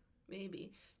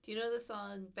 Maybe. Do you know the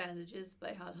song Bandages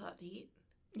by Hot Hot Heat?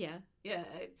 Yeah. Yeah.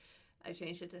 I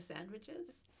changed it to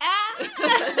sandwiches. Ah!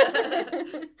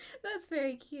 That's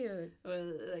very cute.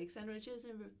 Or like sandwiches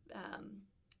and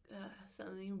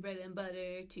something bread and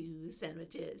butter to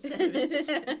sandwiches. Sandwiches.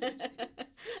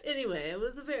 Anyway, I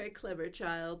was a very clever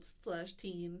child /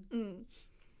 teen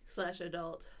 /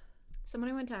 adult.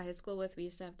 Someone I went to high school with, we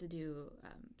used to have to do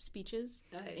speeches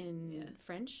in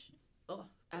French. Oh,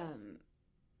 yes.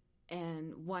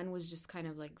 And one was just kind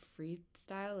of like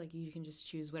freestyle, like you can just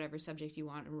choose whatever subject you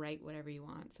want and write whatever you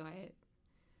want. So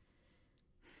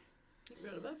You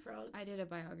wrote about frogs? I did a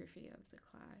biography of the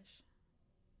Clash.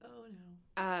 Oh,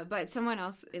 no. But someone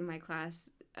else in my class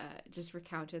just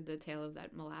recounted the tale of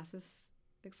that molasses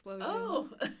explosion. Oh!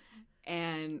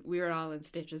 And we were all in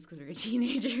stitches because we were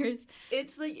teenagers.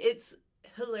 It's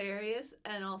hilarious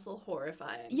and also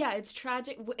horrifying. Yeah, it's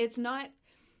tragic. It's not...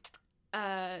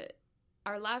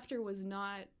 our laughter was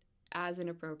not as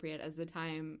inappropriate as the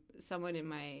time someone in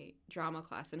my drama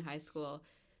class in high school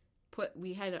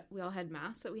we all had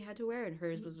masks that we had to wear, and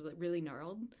hers was really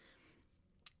gnarled.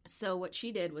 So what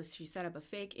she did was she set up a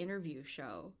fake interview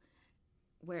show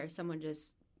where someone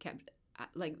just kept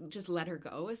just let her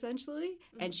go essentially,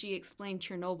 and she explained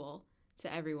Chernobyl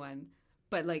to everyone,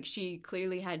 but like she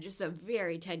clearly had just a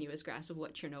very tenuous grasp of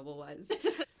what Chernobyl was.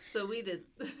 So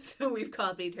we've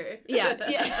copied her. Yeah.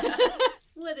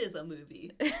 What is a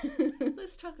movie?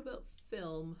 Let's talk about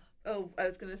film. Oh, I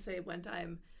was going to say one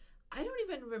time, I don't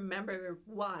even remember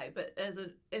why, but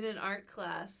in an art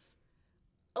class,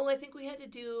 I think we had to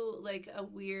do like a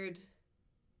weird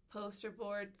poster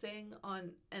board thing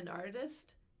on an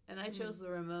artist, and I chose the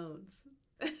Ramones.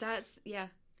 Yeah.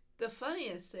 The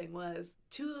funniest thing was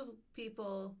 3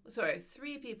 people,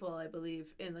 I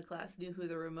believe, in the class knew who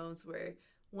the Ramones were.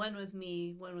 One was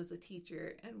me, one was a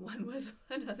teacher, and one was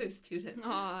another student.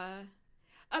 Aw.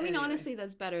 I mean, honestly,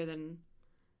 that's better than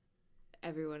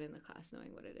everyone in the class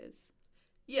knowing what it is.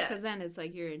 Yeah. Because then it's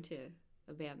like you're into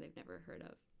a band they've never heard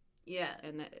of. Yeah.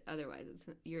 And otherwise,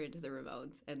 you're into the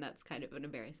Ramones, and that's kind of an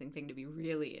embarrassing thing to be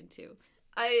really into.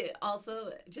 I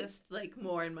also, just like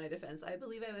more in my defense, I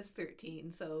believe I was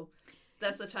 13, so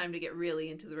that's the time to get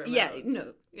really into the Ramones. Yeah,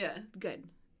 no. Yeah. Good.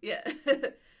 Yeah.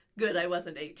 Good, I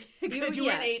wasn't 18. You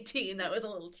weren't 18, that was a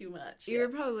little too much. You were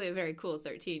probably a very cool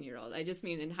 13-year-old. I just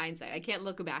mean in hindsight. I can't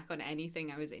look back on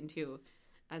anything I was into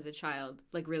as a child,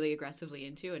 like really aggressively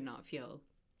into, and not feel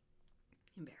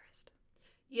embarrassed.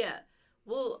 Yeah.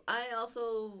 Well, I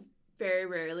also very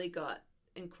rarely got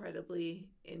incredibly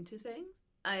into things.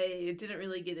 I didn't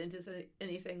really get into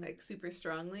anything like super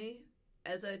strongly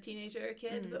as a teenager or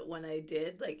kid, but when I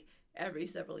did, like every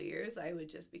several years, I would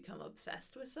just become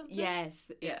obsessed with something. Yes.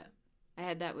 Yeah. I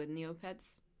had that with Neopets.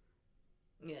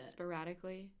 Yeah.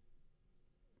 Sporadically.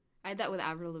 I had that with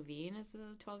Avril Lavigne as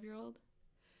a 12-year-old.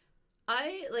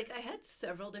 I had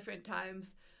several different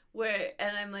times where,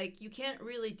 and I'm like, you can't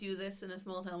really do this in a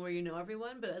small town where you know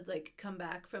everyone, but I'd like come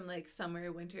back from like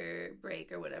summer, winter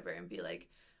break or whatever and be like,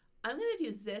 I'm going to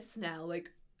do this now. Like,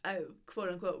 I quote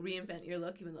unquote reinvent your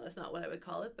look, even though that's not what I would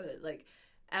call it. But like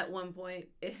at one point,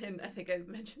 and I think I've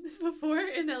mentioned this before,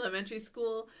 in elementary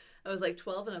school, I was like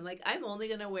 12 and I'm like, I'm only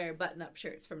going to wear button up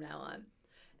shirts from now on.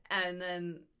 And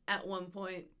then at one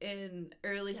point in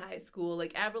early high school,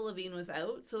 like Avril Lavigne was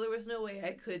out. So there was no way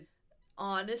I could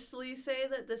honestly say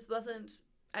that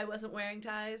I wasn't wearing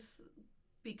ties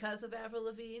because of Avril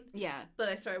Lavigne. Yeah. But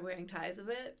I started wearing ties a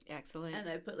bit. Excellent. And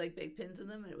I put like big pins in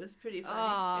them and it was pretty funny.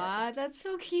 Aw, yeah. That's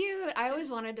so cute. I always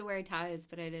wanted to wear ties,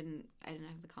 but I didn't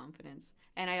have the confidence.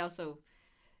 And I also,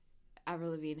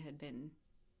 Avril Lavigne had been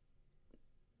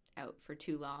out for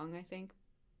too long, I think,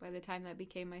 by the time that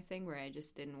became my thing, where I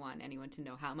just didn't want anyone to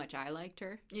know how much I liked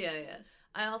her. Yeah.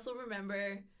 I also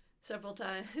remember several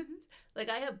times, like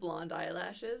I have blonde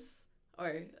eyelashes,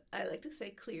 or I like to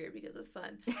say clear because it's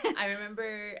fun. I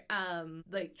remember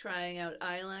like trying out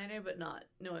eyeliner but not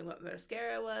knowing what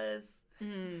mascara was,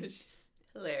 which is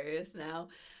hilarious now.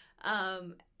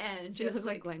 And she just looks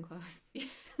like Glenn Close.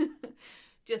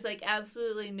 Just like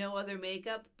absolutely no other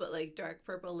makeup but like dark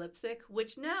purple lipstick,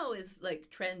 which now is like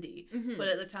trendy, but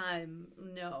at the time,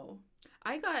 no.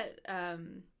 I got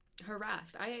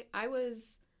harassed. I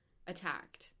was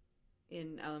attacked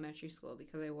in elementary school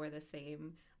because I wore the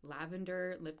same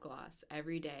lavender lip gloss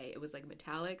every day. It was like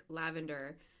metallic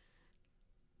lavender.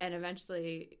 And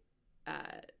eventually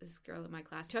this girl in my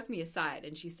class took me aside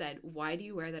and she said, "Why do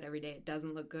you wear that every day? It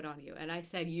doesn't look good on you." And I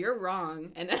said, "You're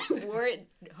wrong." And I wore it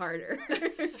harder.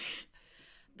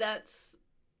 That's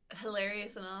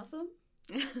hilarious and awesome.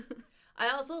 I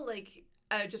also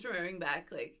I was just remembering back,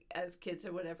 like as kids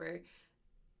or whatever,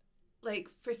 like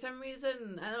for some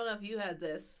reason, I don't know if you had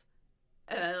this,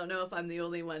 and I don't know if I'm the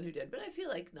only one who did, but I feel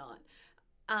like not.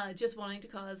 Just wanting to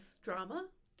cause drama.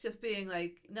 Just being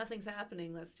like, nothing's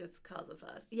happening, let's just cause a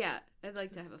fuss. Yeah, I'd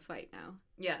like to have a fight now.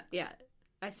 Yeah. Yeah,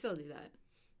 I still do that.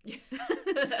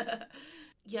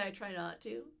 Yeah, I try not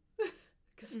to.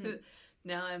 Because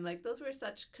now I'm like, those were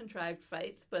such contrived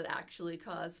fights, but actually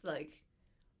caused, like,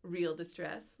 real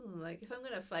distress. Like, if I'm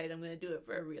going to fight, I'm going to do it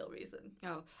for a real reason.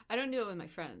 Oh, I don't do it with my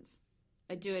friends.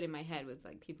 I do it in my head with,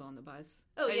 like, people on the bus.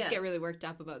 Oh, I just get really worked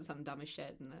up about some dumbest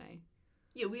shit, and then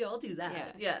Yeah, we all do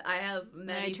that. Yeah, I have many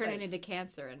then I turn fights. it into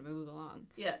cancer and move along.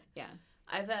 Yeah. Yeah.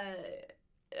 I've had...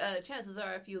 chances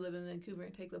are, if you live in Vancouver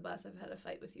and take the bus, I've had a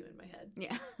fight with you in my head.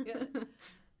 Yeah. Yeah.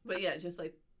 But yeah, just,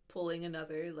 like, pulling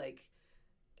another, like,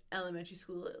 elementary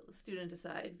school student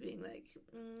aside, being like,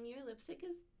 your lipstick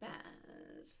is bad.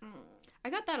 I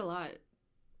got that a lot.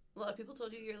 A lot of people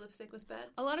told you your lipstick was bad?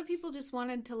 A lot of people just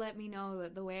wanted to let me know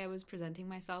that the way I was presenting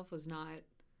myself was not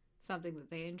something that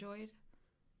they enjoyed.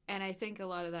 And I think a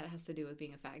lot of that has to do with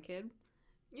being a fat kid.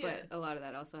 Yeah. But a lot of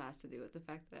that also has to do with the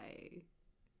fact that I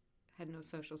had no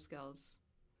social skills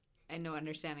and no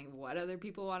understanding of what other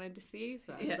people wanted to see.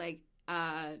 So I was like,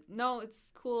 no, it's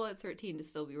cool at 13 to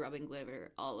still be rubbing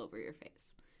glitter all over your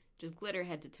face. Just glitter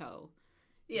head to toe.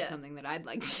 Yeah. Is something that I'd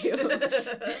like to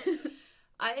do.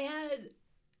 I had...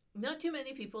 Not too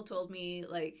many people told me,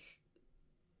 like,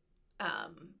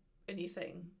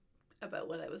 anything about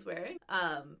what I was wearing.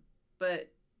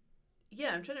 But,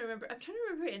 yeah, I'm trying to remember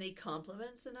any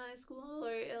compliments in high school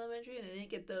or elementary, and I didn't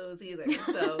get those either.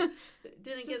 So,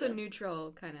 didn't get a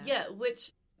neutral kind of... Yeah,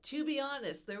 which, to be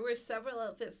honest, there were several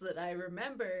outfits that I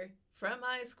remember from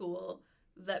high school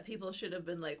that people should have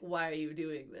been like, why are you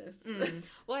doing this?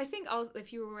 Well, I think also,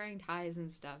 if you were wearing ties and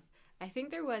stuff, I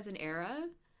think there was an era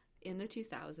in the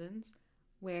 2000s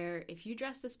where if you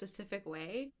dressed a specific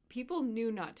way, people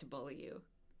knew not to bully you.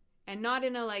 And not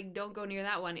in a, like, don't go near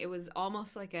that one. It was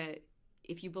almost like a,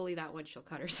 if you bully that one, she'll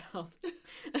cut herself.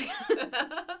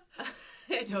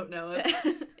 I don't know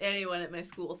if anyone at my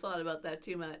school thought about that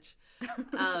too much.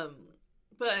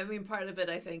 But, I mean, part of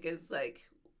it, I think, is, like,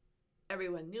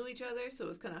 everyone knew each other, so it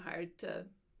was kind of hard to,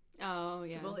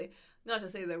 to bully. Not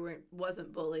to say there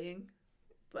wasn't bullying,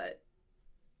 but...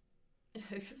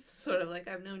 It's sort of like,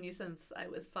 I've known you since I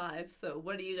was 5, so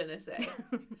what are you going to say?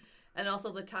 And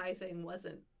also the tie thing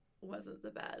wasn't the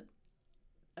bad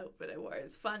outfit I wore.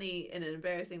 It's funny in an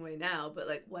embarrassing way now, but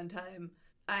like one time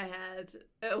I had,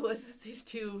 these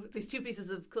two pieces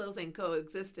of clothing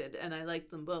coexisted, and I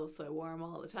liked them both, so I wore them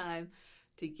all the time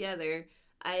together.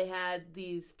 I had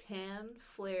these tan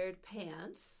flared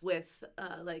pants with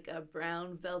like a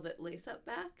brown velvet lace-up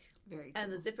back. Very cool.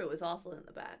 And the zipper was also in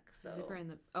the back. So zipper in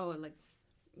the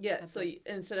so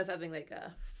instead of having like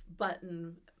a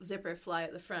button zipper fly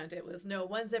at the front, it was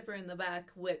one zipper in the back,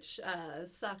 which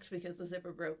sucked because the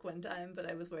zipper broke one time. But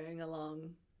I was wearing a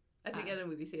long. I think at a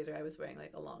movie theater I was wearing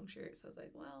like a long shirt, so I was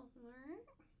like, well,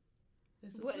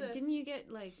 this. Didn't you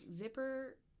get like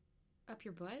zipper up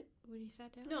your butt when you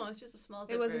sat down? No, it's just a small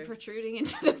zipper. It wasn't protruding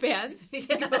into the pants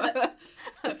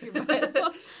up your butt.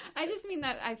 Well, I just mean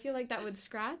that I feel like that would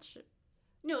scratch.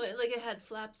 No, it had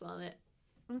flaps on it.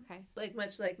 Okay. Like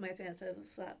much like my pants have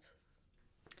a flap.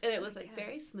 And it was like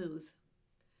very smooth.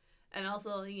 And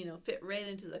also, fit right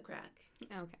into the crack.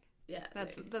 Okay. Yeah.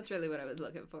 That's really what I was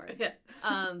looking for. Yeah.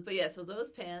 But yeah, so those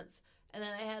pants. And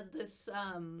then I had this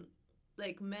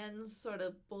like men's sort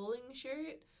of bowling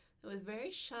shirt. It was very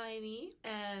shiny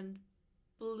and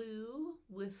blue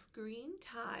with green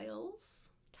tiles.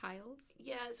 Tiles?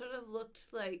 Yeah, it sort of looked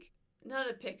like, not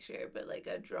a picture, but like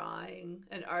a drawing,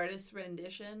 an artist's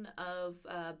rendition of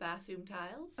bathroom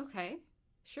tiles. Okay,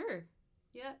 sure.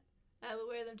 Yeah, I would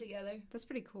wear them together. That's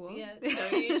pretty cool. Yeah,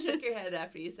 so you shook your head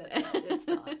after you said that. It's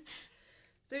not.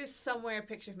 There's somewhere a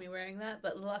picture of me wearing that,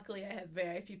 but luckily I have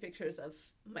very few pictures of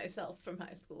myself from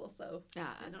high school, so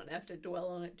I don't have to dwell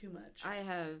on it too much. I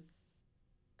have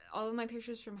all of my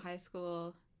pictures from high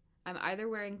school. I'm either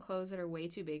wearing clothes that are way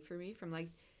too big for me. From like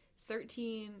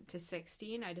 13 to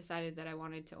 16, I decided that I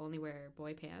wanted to only wear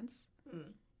boy pants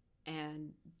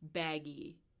and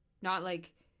baggy. Not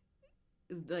like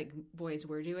boys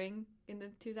were doing in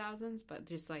the 2000s, but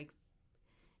just like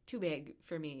too big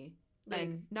for me. Like,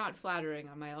 and not flattering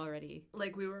on my already...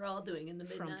 Like we were all doing in the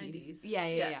mid-90s.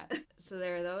 Yeah. So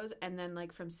there are those. And then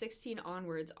like from 16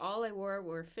 onwards, all I wore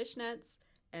were fishnets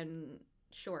and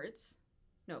shorts.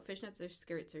 No, fishnets or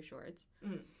skirts or shorts.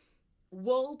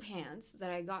 Wool pants that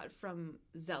I got from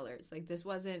Zellers. Like these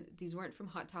weren't from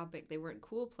Hot Topic. They weren't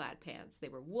cool plaid pants. They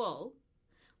were wool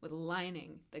with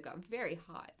lining that got very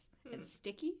hot and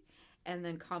sticky. And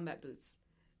then combat boots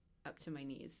up to my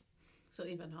knees. So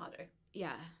even hotter.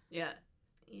 Yeah. Yeah.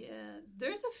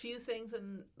 There's a few things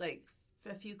in like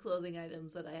a few clothing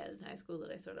items that I had in high school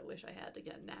that I sort of wish I had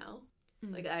again now.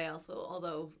 Mm. Like I also,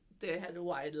 although they had a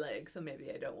wide leg, so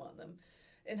maybe I don't want them.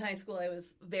 In high school, I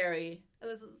was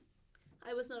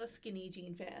not a skinny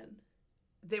jean fan.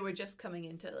 They were just coming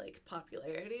into like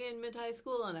popularity in mid-high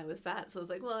school, and I was fat, so I was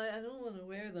like, well, I don't want to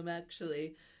wear them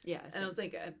actually. Yeah. I don't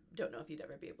know if you'd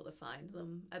ever be able to find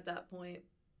them at that point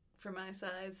for my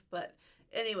size, but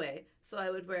anyway, so I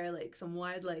would wear like some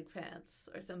wide leg pants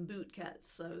or some boot cuts.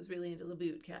 So I was really into the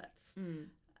boot cuts. Mm.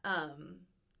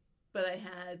 But I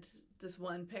had this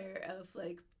one pair of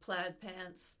like plaid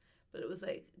pants, but it was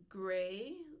like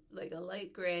gray, like a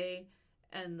light gray,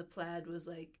 and the plaid was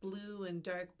like blue and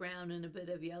dark brown and a bit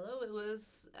of yellow. It was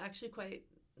actually quite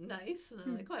nice, and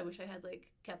I'm like, oh, I wish I had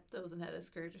like kept those and had a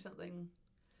skirt or something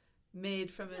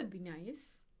made from it. That'd be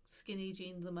nice. Skinny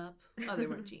jeaned them up. Oh, they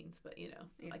weren't jeans, but you know.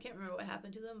 Yeah. I can't remember what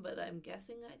happened to them, but I'm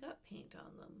guessing I got paint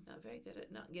on them. Not very good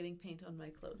at not getting paint on my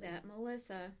clothing. That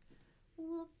Melissa.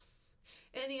 Whoops.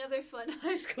 Any other fun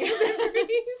high school memories?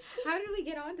 How did we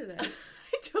get onto this?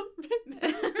 I don't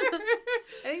remember.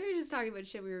 I think we were just talking about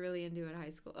shit we were really into in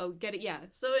high school. Oh, get it? Yeah.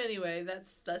 So anyway,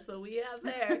 that's what we have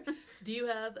there. Do you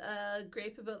have a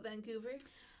grape about Vancouver?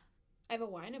 I have a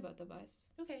wine about the bus.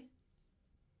 Okay.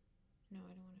 No,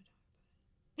 I don't want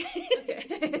to talk.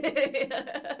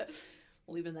 Okay.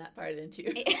 Leaving that part in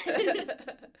too.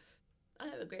 I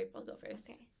have a grape. I'll go first.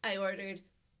 Okay. I ordered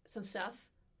some stuff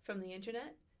from the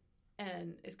internet,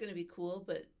 and it's going to be cool,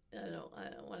 but I don't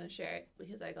want to share it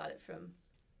because I got it from.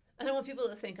 I don't want people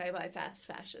to think I buy fast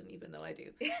fashion, even though I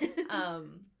do.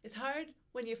 It's hard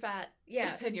when you're fat,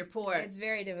 Yeah. and you're poor. It's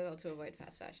very difficult to avoid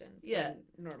fast fashion. Yeah.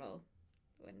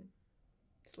 When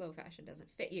slow fashion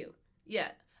doesn't fit you.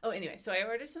 Yeah. Oh, anyway, so I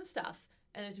ordered some stuff,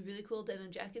 and there's a really cool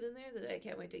denim jacket in there that I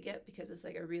can't wait to get because it's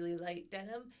like a really light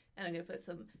denim, and I'm going to put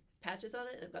some patches on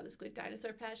it, and I've got the Squid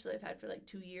Dinosaur patch that I've had for like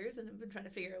 2 years, and I've been trying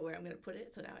to figure out where I'm going to put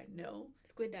it, so now I know.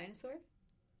 Squid dinosaur?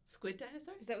 Squid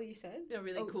Dinosaur? Is that what you said? No,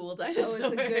 really cool dinosaur. Oh,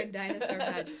 it's a good dinosaur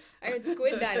patch. I heard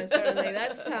Squid Dinosaur. I was like,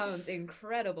 that sounds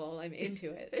incredible. I'm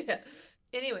into it. Yeah.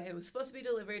 Anyway, it was supposed to be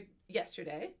delivered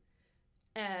yesterday,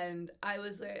 and I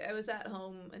was at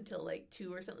home until like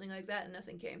 2 or something like that, and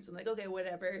nothing came. So I'm like, okay,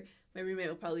 whatever. My roommate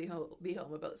will probably be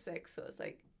home about 6, so it's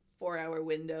like 4-hour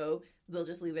window. They'll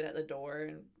just leave it at the door,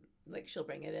 and like she'll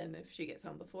bring it in if she gets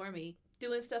home before me.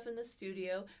 Doing stuff in the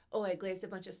studio. Oh, I glazed a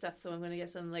bunch of stuff, so I'm going to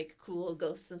get some like cool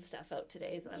ghosts and stuff out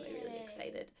today, so I'm like, really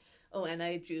excited. Oh, and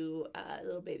I drew a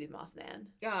little baby Mothman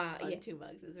on 2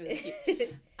 mugs. It's really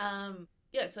cute.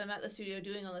 Yeah, so I'm at the studio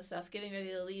doing all this stuff, getting ready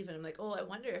to leave, and I'm like, oh, I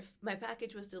wonder if my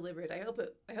package was delivered. I hope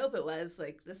it was,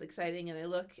 like, this exciting, and I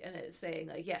look, and it's saying,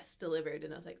 like, yes, delivered,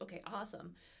 and I was like, okay,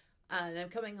 awesome. And I'm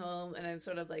coming home, and I'm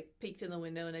sort of, like, peeked in the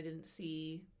window, and I didn't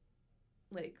see,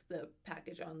 like, the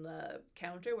package on the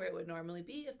counter where it would normally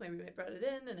be if my roommate brought it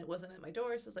in, and it wasn't at my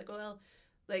door, so I was like, well,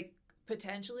 like,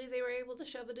 potentially they were able to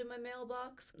shove it in my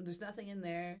mailbox. There's nothing in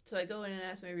there. So I go in and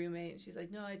ask my roommate, and she's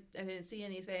like, no, I didn't see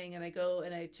anything, and I go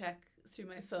and I check through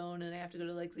my phone, and I have to go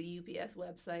to like the UPS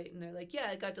website, and they're like,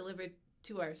 yeah, it got delivered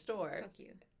to our store. Fuck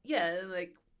you. Yeah, and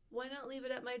like, why not leave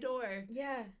it at my door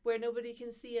Yeah. where nobody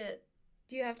can see it?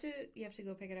 Do you have to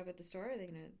go pick it up at the store, or are they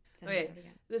going to send Okay. it out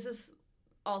again? This is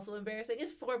also embarrassing.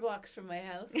 It's 4 blocks from my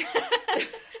house.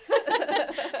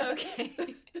 Okay.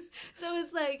 So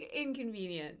it's like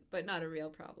inconvenient, but not a real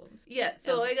problem. Yeah,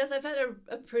 so Okay. I guess I've had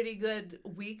a pretty good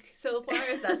week so far,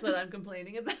 if that's what I'm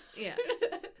complaining about. Yeah.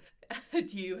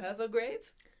 Do you have a grape?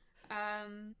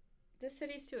 This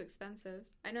city's too expensive.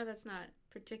 I know that's not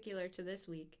particular to this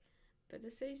week, but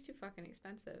this city's too fucking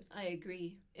expensive. I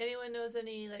agree. Anyone knows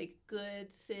any like good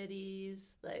cities,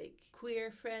 like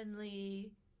queer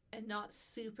friendly and not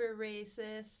super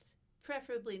racist?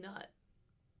 Preferably not.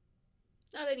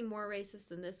 Not any more racist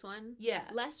than this one. Yeah.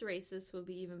 Less racist would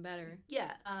be even better.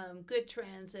 Yeah. Good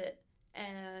transit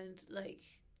and like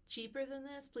cheaper than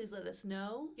this, please let us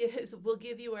know. Yes, we'll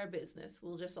give you our business.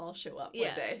 We'll just all show up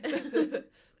one day.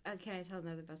 Can I tell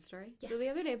another best story? Yeah. So the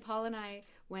other day, Paul and I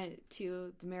went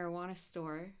to the marijuana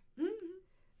store. Mm-hmm.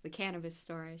 The cannabis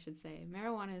store, I should say.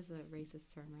 Marijuana is a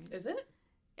racist term, right? Is it?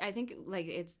 I think like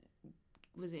it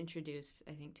was introduced,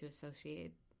 I think, to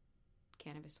associate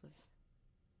cannabis with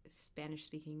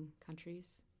Spanish-speaking countries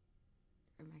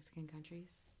or Mexican countries.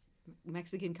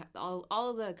 All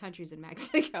of the countries in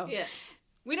Mexico. Yeah.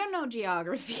 We don't know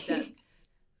geography. That's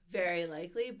very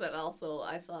likely, but also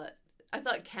I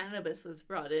thought cannabis was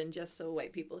brought in just so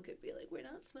white people could be like, we're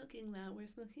not smoking that, we're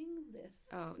smoking this.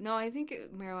 Oh, no, I think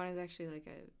marijuana is actually like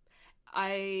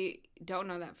I don't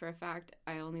know that for a fact.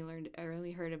 I only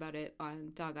heard about it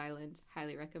on Dog Island.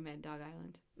 Highly recommend Dog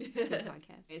Island. Good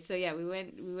podcast. So yeah, we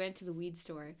went to the weed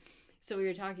store, So we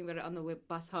were talking about it on the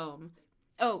bus home.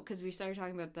 Oh, because we started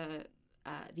talking about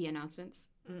the announcements,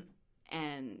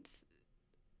 and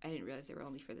I didn't realize they were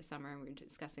only for the summer. And we were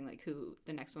discussing like who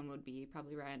the next one would be,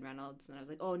 probably Ryan Reynolds. And I was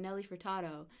like, oh, Nelly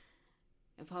Furtado.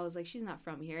 And Paul was like, she's not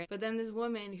from here. But then this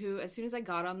woman who, as soon as I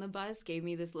got on the bus, gave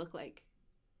me this look like,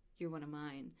 you're one of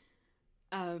mine.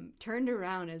 Turned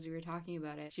around as we were talking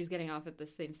about it. She was getting off at the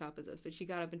same stop as us, but she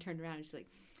got up and turned around and she's like,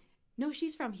 no,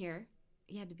 she's from here.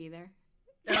 He had to be there.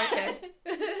 Okay.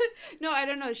 No, I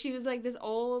don't know. She was like this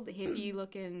old hippie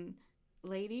looking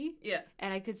lady. Yeah.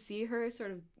 And I could see her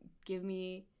sort of give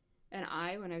me an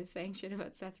eye when I was saying shit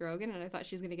about Seth Rogen, and I thought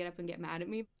she was going to get up and get mad at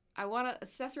me.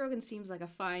 Seth Rogen seems like a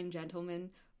fine gentleman,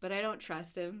 but I don't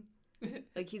trust him.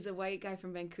 Like, he's a white guy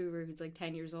from Vancouver who's like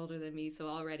 10 years older than me, so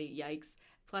already yikes.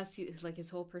 Plus, like, his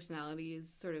whole personality is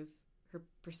sort of, her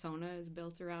persona is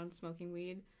built around smoking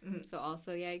weed, so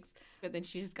also yikes. But then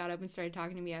she just got up and started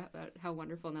talking to me about how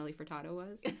wonderful Nelly Furtado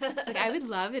was. She's like, I would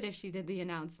love it if she did the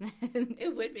announcement.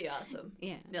 It would be awesome.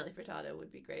 Yeah. Nelly Furtado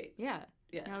would be great. Yeah.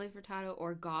 Yeah. Nelly Furtado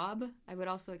or Gob. I would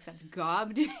also accept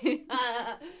Gob.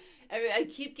 I mean, I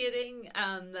keep getting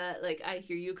that, like, I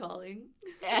hear you calling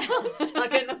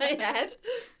stuck in my head.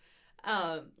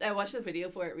 I watched the video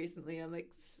for it recently. I'm like,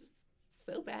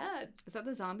 so bad. Is that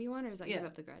the zombie one, or is that Give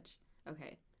Up the Grudge?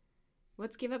 Okay.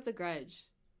 What's Give Up the Grudge?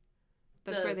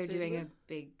 That's where they're doing a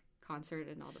big concert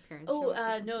and all the parents.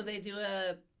 Oh, no, they do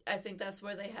I think that's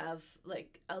where they have,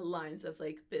 like, lines of,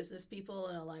 like, business people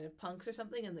and a line of punks or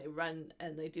something, and they run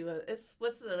and they do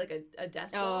a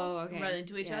death wall. Oh, okay. Run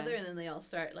into each other, and then they all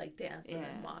start, like, dancing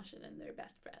and moshing, and they're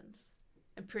best friends.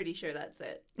 I'm pretty sure that's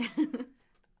it.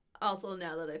 Also,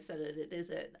 now that I've said it, it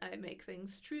is it. I make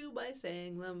things true by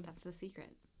saying them. That's the secret.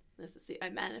 I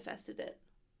manifested it.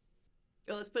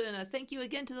 Oh, let's put in a thank you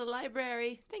again to the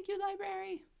library. Thank you,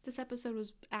 library. This episode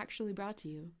was actually brought to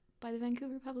you by the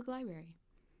Vancouver Public Library.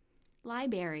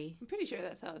 Library. I'm pretty sure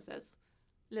that's how it says.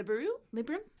 Libru?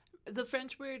 Librum? The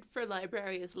French word for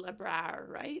library is libraire,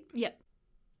 right? Yep.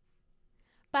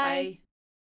 Bye.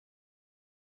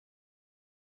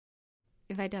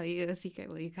 If I tell you a secret,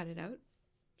 will you cut it out?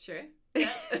 Sure.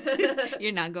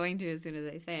 You're not going to as soon as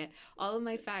I say it. All of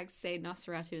my facts say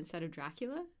Nosferatu instead of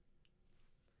Dracula.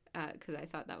 Because I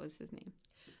thought that was his name.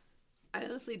 I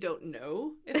honestly don't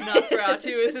know if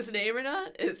Nosferatu is his name or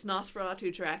not. It's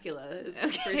Nosferatu Dracula.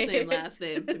 It's first name, last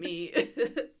name to me.